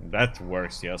 That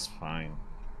works just fine.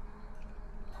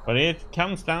 But it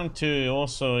comes down to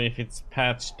also if it's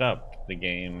patched up, the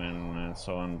game, and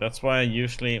so on. That's why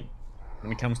usually,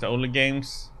 when it comes to older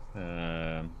games,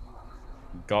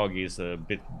 GOG is a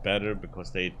bit better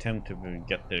because they tend to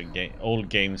get their old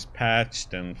games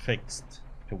patched and fixed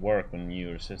to work on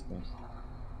newer systems.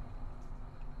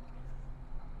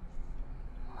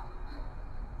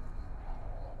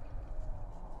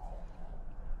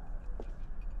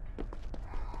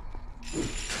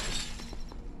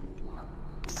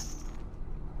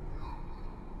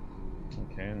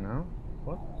 Okay, now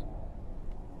what?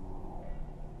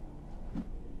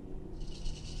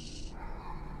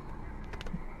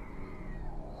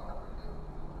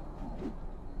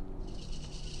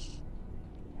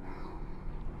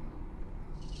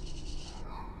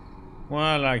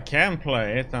 Well, I can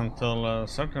play it until a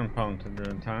certain point of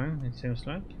the time, it seems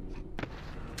like.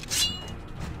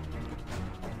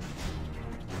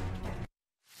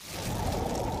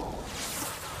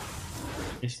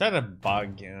 Is that a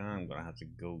bug? I'm gonna have to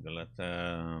Google it.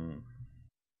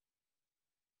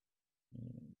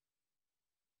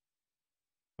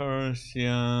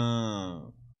 Persia.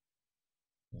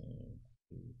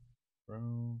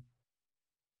 Bro.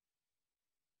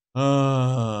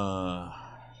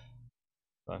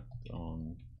 Back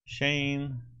on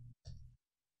chain.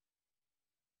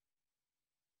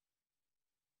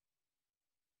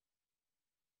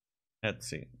 Let's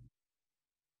see.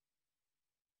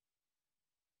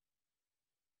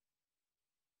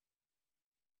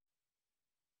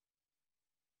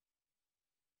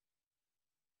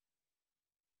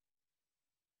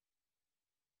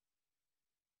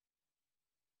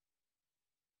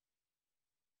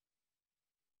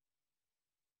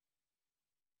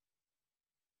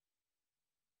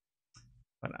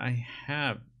 But I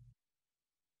have.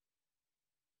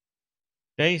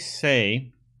 They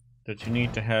say that you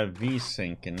need to have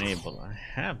VSync enabled. I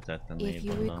have that enabled. If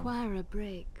you require a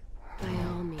break, by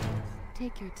all means,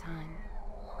 take your time.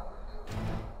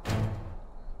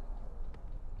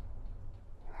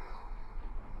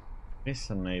 It's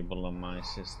enabled on my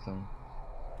system.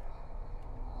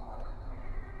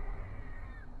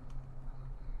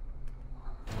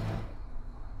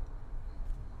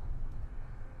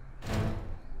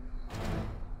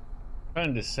 Try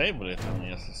and disable it and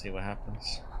just to see what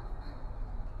happens.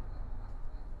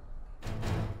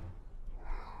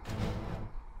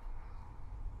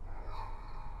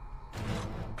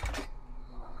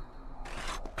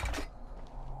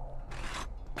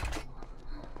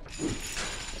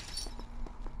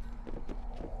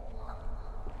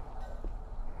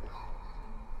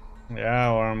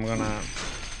 Yeah, or I'm gonna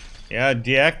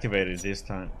deactivate it this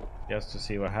time just to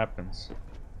see what happens.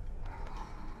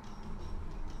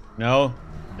 No,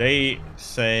 they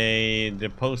say, the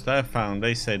post I found,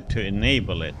 they said to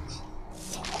enable it.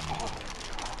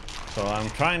 So I'm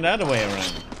trying the other way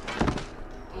around.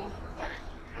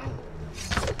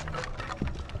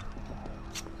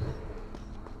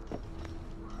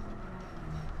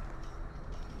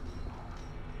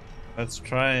 Let's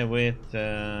try with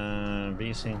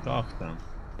VSync off then.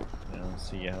 don't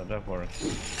see how that works.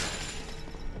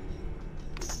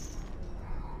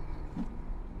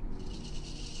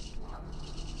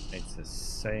 It's the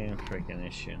same freaking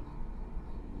issue.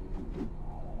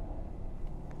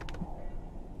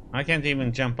 I can't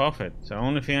even jump off it. The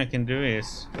only thing I can do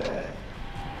is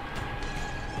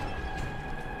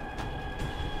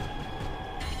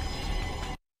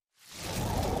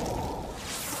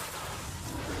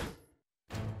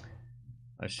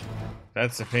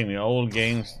that's the thing, the old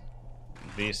games,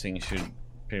 these things should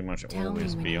pretty much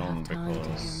always be on,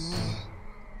 because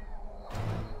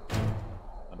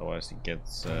otherwise it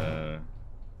gets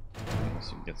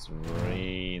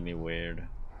really weird.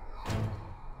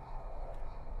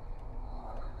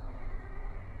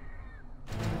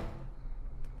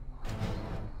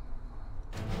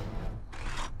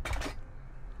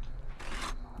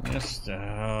 Just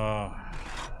that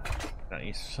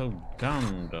is so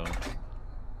dumb though.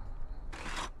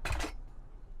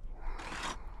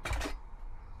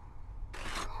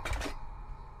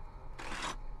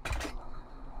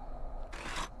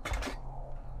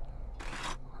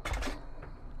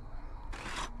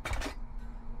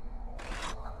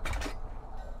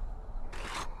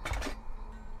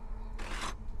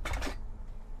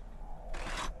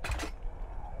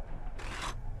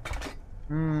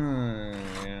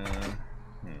 Yeah.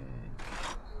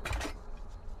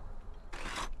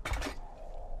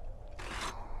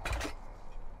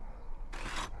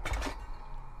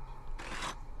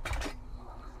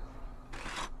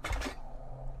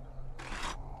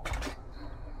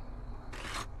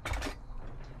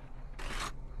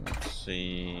 Let's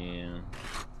see.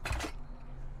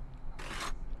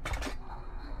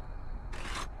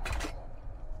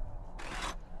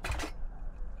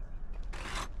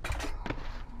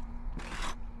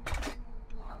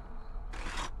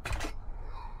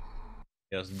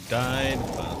 Just died,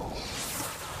 but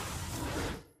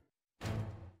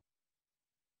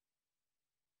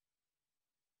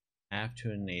have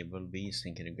to enable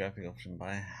VSync in the graphic option, but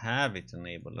I have it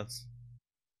enabled. Let's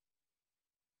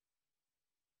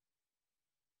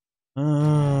I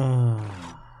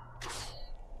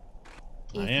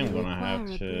am gonna have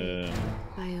to.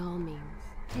 By all means,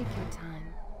 take your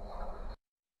time.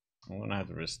 I'm gonna have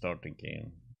to restart the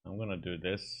game. I'm gonna do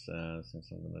this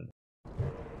since I'm gonna.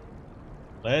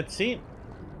 Let's see.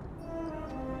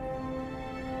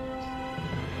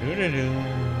 Doo-doo-doo.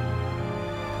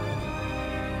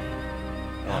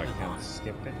 Oh, I can't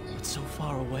skip it. It's so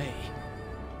far away.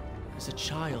 As a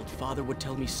child, Father would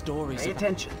tell me stories Pay about...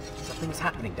 attention. Something's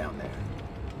happening down there.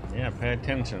 Yeah, pay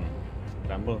attention.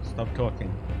 Dumbo, stop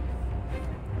talking.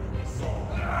 Is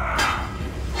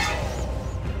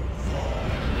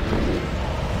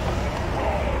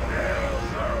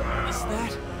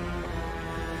that...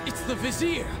 It's the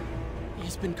Vizier! He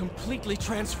has been completely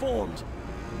transformed.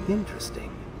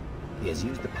 Interesting. He has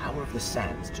used the power of the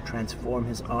sands to transform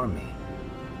his army.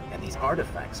 And these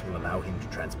artifacts will allow him to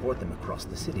transport them across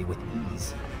the city with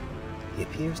ease. He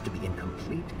appears to be in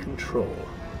complete control.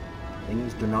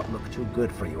 Things do not look too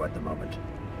good for you at the moment.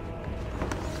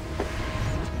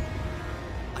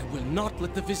 I will not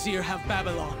let the Vizier have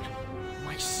Babylon.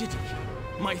 My city.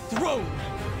 My throne!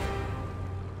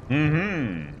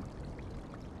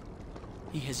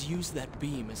 He has used that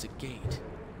beam as a gate.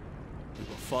 We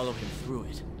will follow him through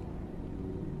it.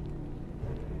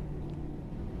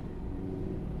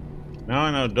 Now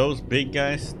I know those big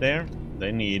guys there,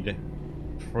 they need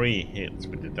 3 hits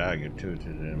with the dagger too to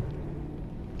them.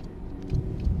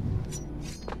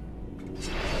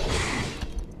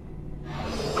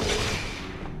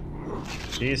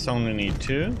 These only need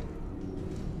 2.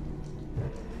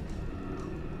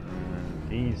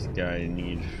 These guys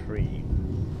need 3.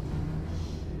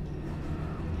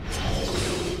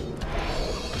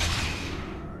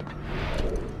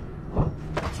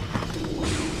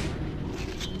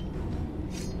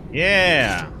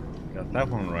 Yeah! Got that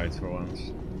one right for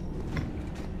once.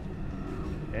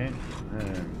 Okay.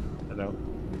 Hello.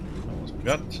 Almost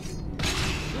forgot.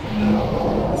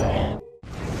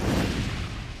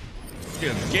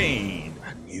 You've gained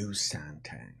a new sand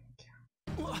tank.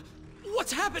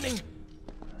 What's happening?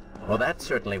 Well, that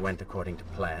certainly went according to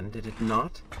plan, did it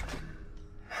not?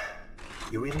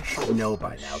 You really should know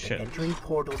by now that entering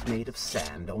portals made of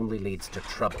sand only leads to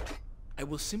trouble. I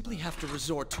will simply have to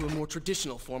resort to a more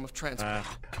traditional form of transport.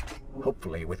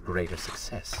 Hopefully with greater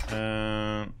success.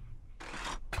 I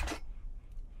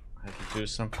have to do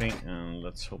something, and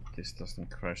let's hope this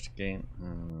doesn't crash the game.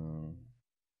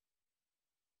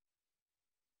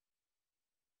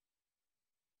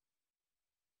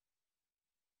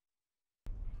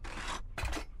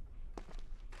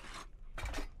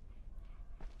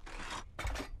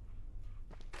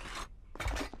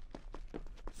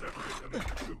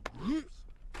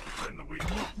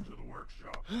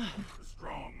 The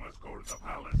strong must go to the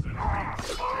palace and arena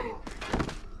for changing.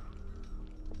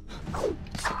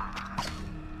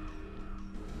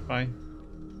 Bye.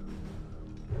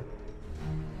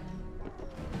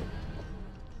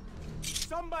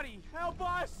 Somebody help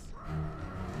us!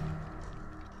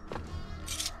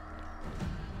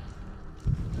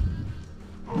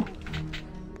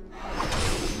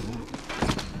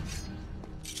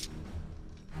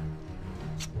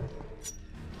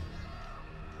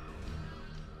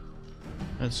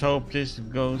 Let's hope this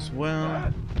goes well.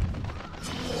 I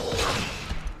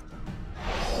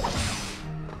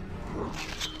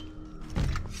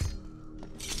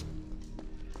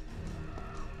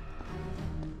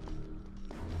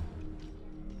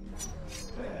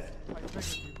beg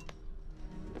of you.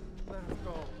 Let us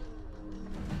go.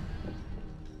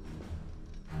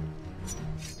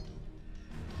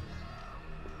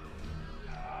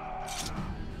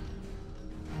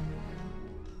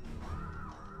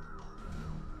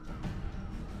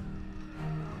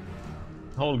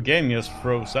 The whole game just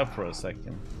froze up for a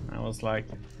second. I was like,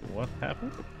 what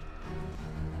happened?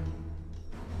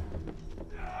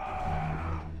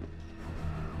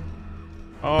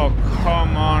 Oh,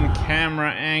 come on,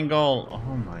 camera angle.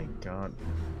 Oh my god.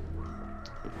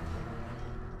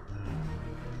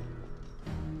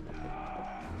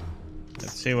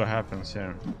 Let's see what happens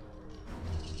here.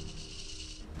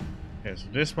 Okay, so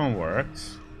this one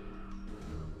works.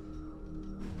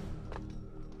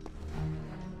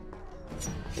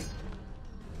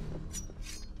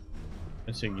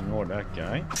 Let's ignore that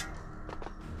guy.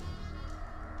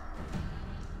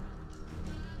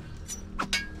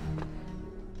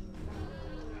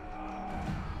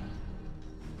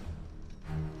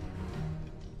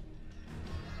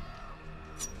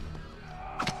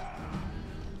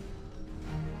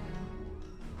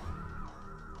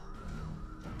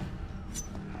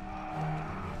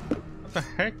 What the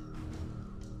heck?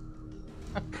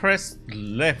 I pressed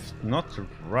left, not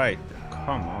right.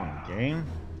 Come on, game.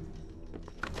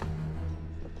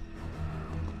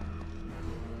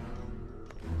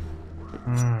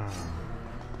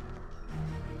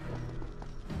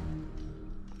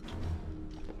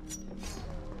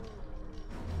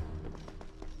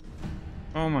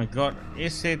 Oh my god,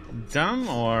 is it dumb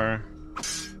or?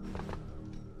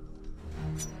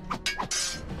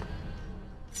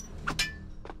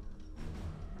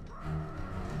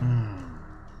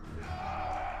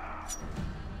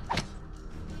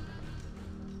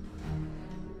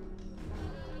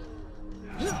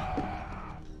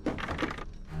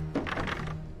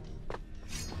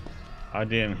 I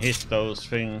didn't hit those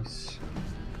things.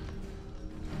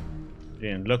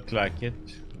 Didn't look like it.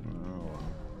 Oh.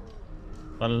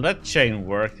 Well, that chain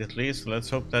worked at least.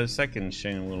 Let's hope that second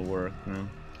chain will work now.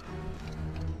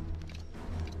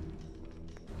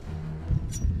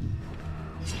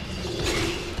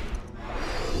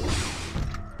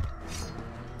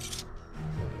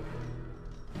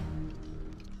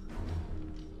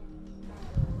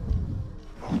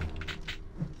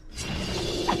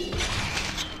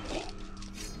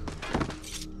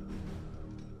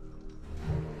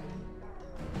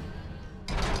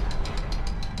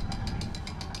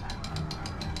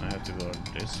 To go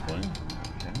this way.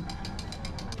 Okay.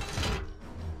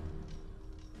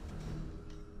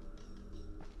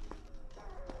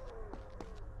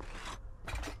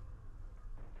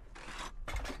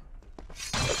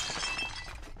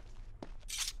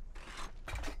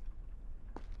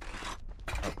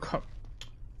 Oh, come.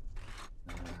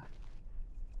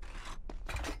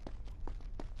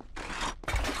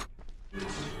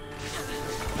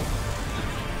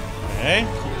 Okay.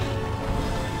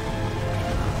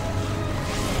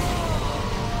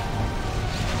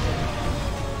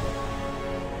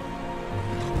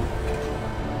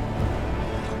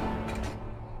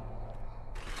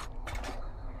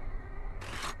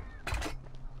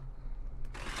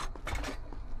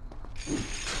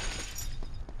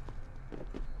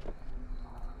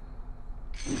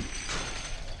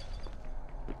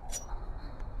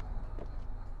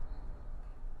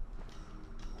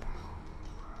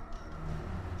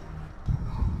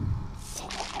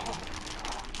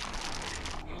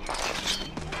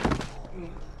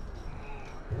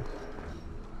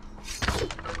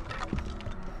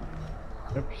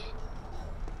 Oops.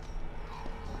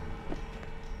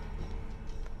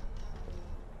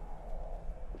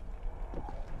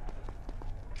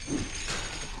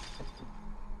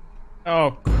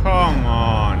 Oh, come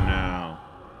on now.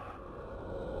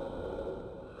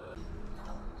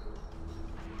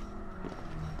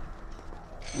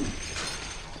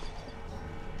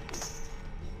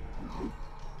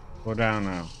 Go down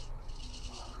now.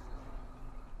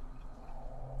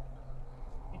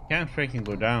 Can't freaking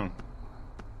go down.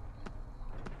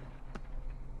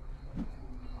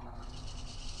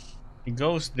 It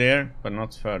goes there, but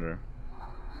not further.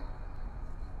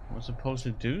 Was supposed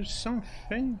to do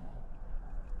something?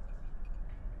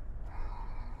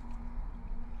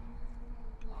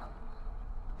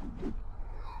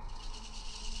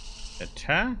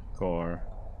 Attack or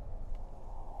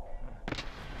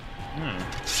no?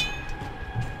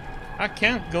 I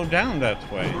can't go down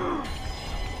that way.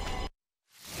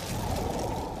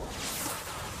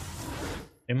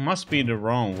 It must be the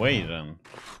wrong way then.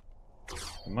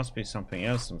 It must be something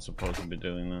else I'm supposed to be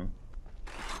doing then.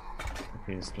 It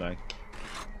feels like.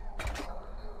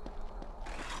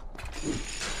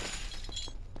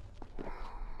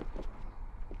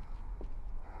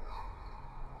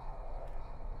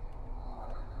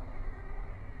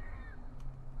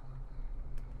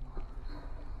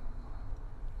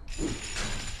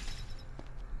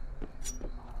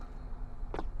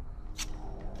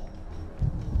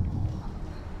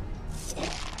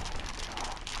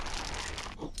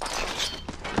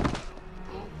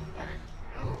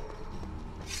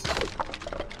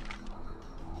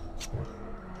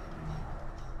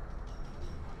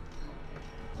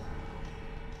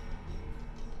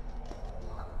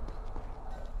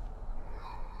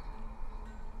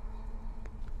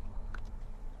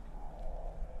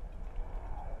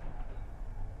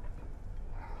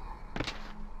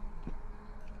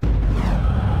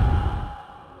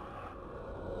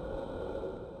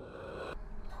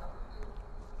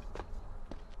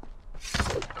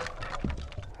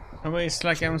 I mean, it's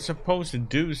like I'm supposed to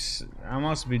do. I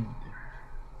must be.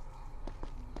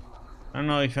 I don't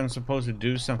know if I'm supposed to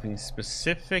do something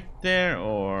specific there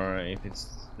or if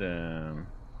it's the.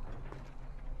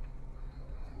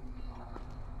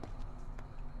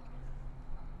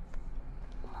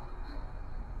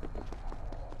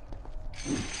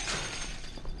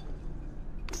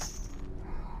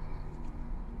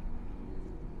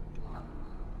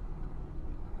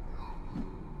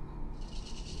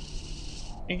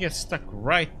 It gets stuck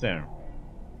right there.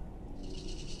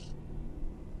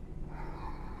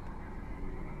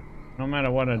 No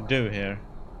matter what I do here,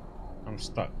 I'm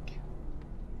stuck.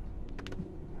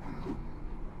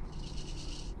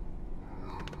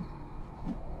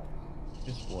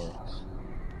 This works.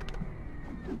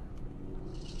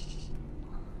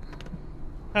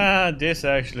 Ah, this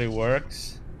actually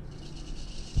works.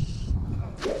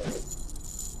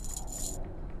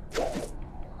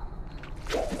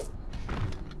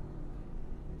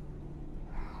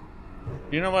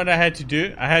 You know what I had to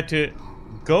do? I had to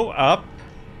go up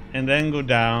and then go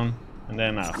down and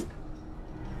then up.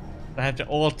 I had to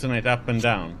alternate up and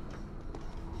down.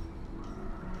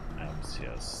 That's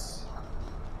just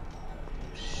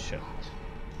shit.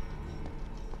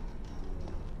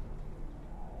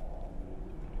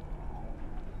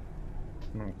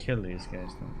 I'm gonna kill these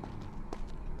guys then.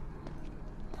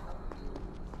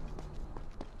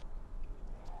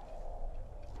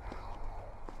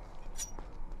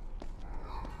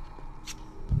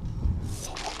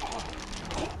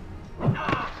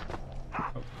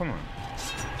 Come on.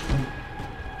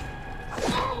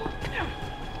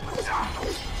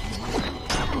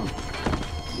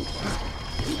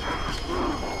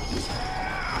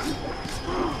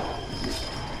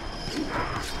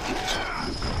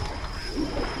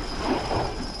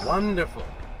 Wonderful.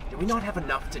 Do we not have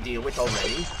enough to deal with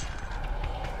already?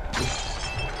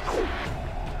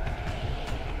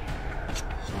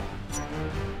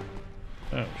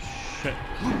 Oh, shit.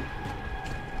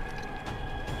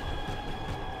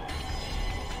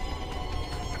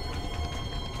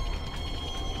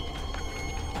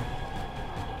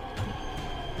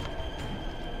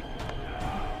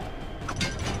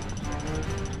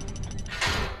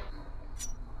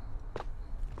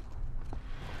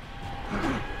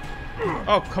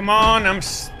 Oh, come on, I'm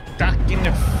stuck in the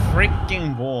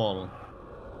freaking wall.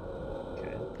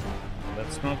 Okay,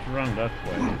 let's not run that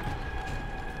way.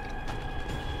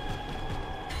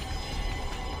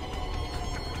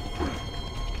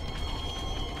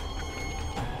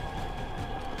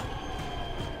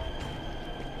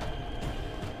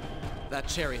 That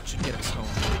chariot should get us home.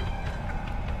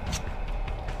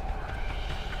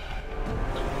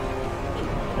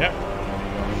 Yep,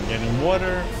 getting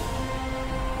water.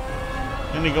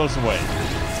 And he goes away.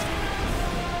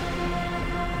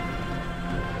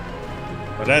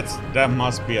 But that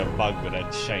must be a bug with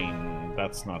that chain.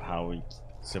 That's not how it's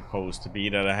supposed to be.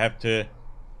 That I have to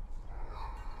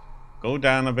go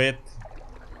down a bit.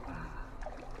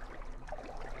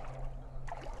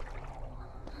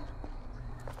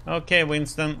 Okay,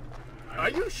 Winston. Are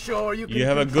you sure you can You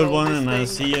have a good control one, this and I'll thing?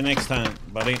 see you next time,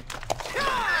 buddy.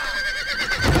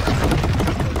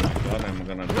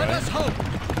 gonna Let us drive.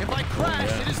 hope. If I crash,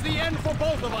 Yeah. it is the end for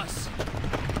both of us.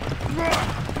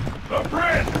 The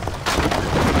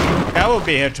prince! I will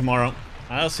be here tomorrow.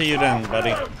 I'll see you then,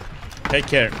 buddy. Take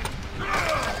care.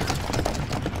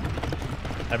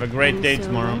 Have a great And day so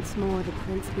tomorrow. once more the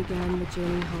prince began the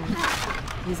journey home,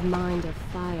 his mind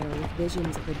afire with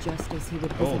visions of the justice he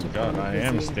would Oh visit god, upon I the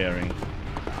am vizier. staring.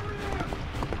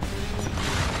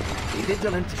 Be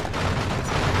vigilant.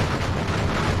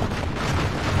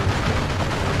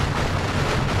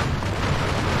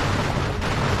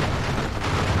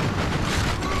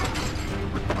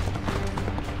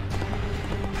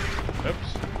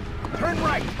 Oops. Turn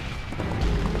right.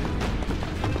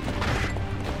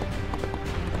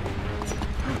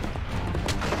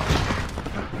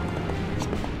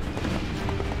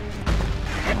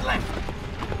 And left.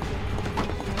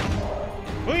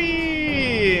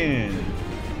 Whee!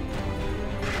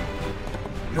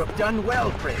 You have done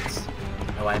well, Prince.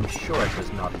 Though I'm sure it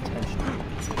was not intentional.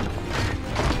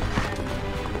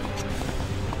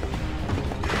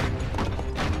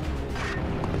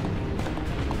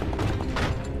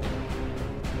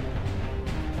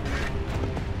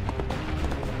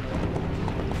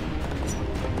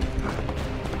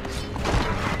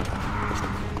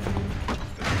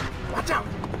 Watch out!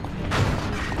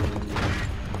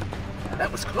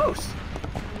 That was close.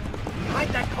 Hide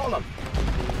that column.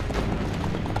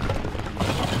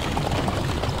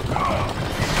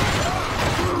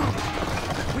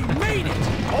 We made it!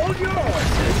 Hold your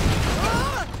horses.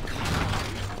 Ah!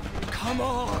 Come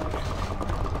on!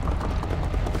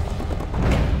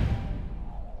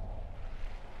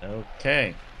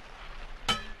 Okay.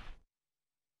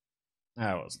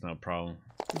 That was no problem.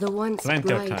 The once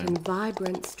Plenty of bright time. and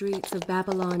vibrant streets of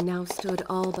Babylon now stood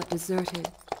all but deserted,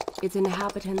 its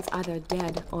inhabitants either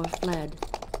dead or fled.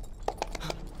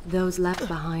 Those left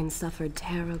behind suffered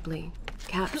terribly,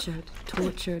 captured,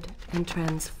 tortured, and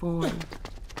transformed.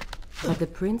 But the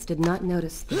prince did not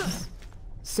notice this.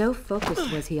 So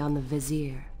focused was he on the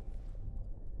vizier.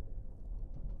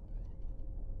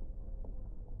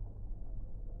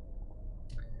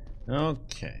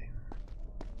 Okay.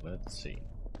 Let's see.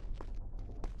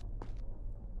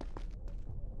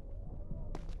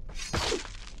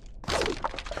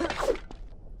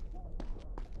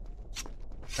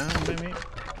 Maybe.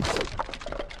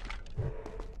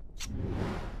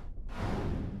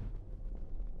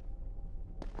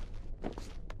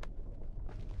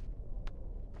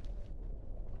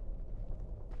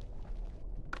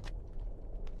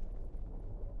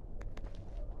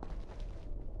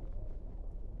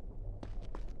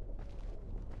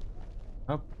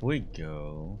 Up we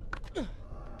go.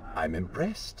 I'm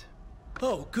impressed.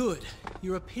 Oh, good.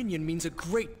 Your opinion means a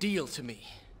great deal to me.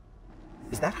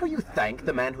 Is that how you thank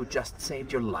the man who just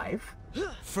saved your life?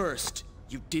 First,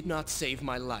 you did not save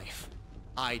my life.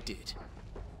 I did.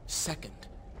 Second,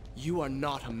 you are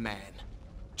not a man.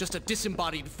 Just a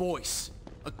disembodied voice.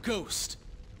 A ghost.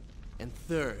 And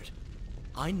third,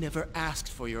 I never asked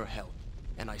for your help,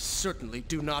 and I certainly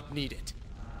do not need it.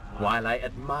 While I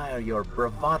admire your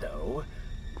bravado,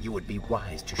 you would be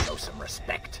wise to show some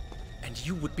respect. And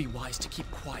you would be wise to keep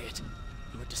quiet.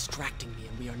 You are distracting me,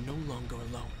 and we are no longer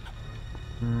alone.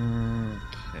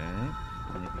 Okay.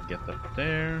 I need to get up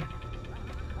there.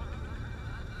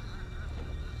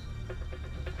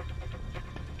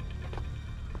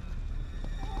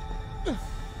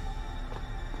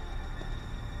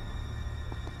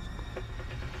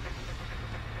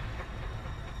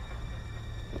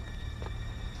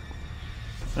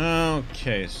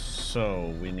 Okay,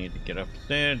 so we need to get up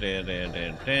there, there.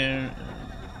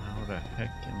 How the heck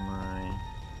am I?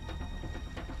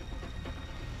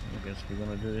 I guess we're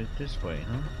gonna do it this way,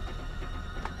 huh?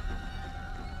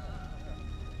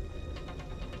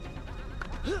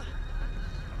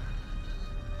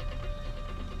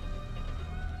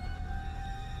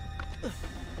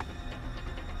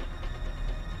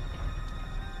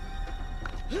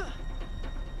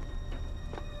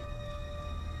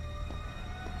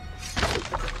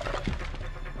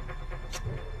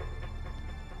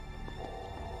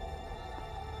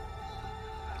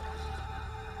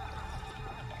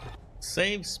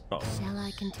 Save spot. Shall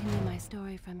I continue my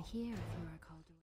story from here if you are called?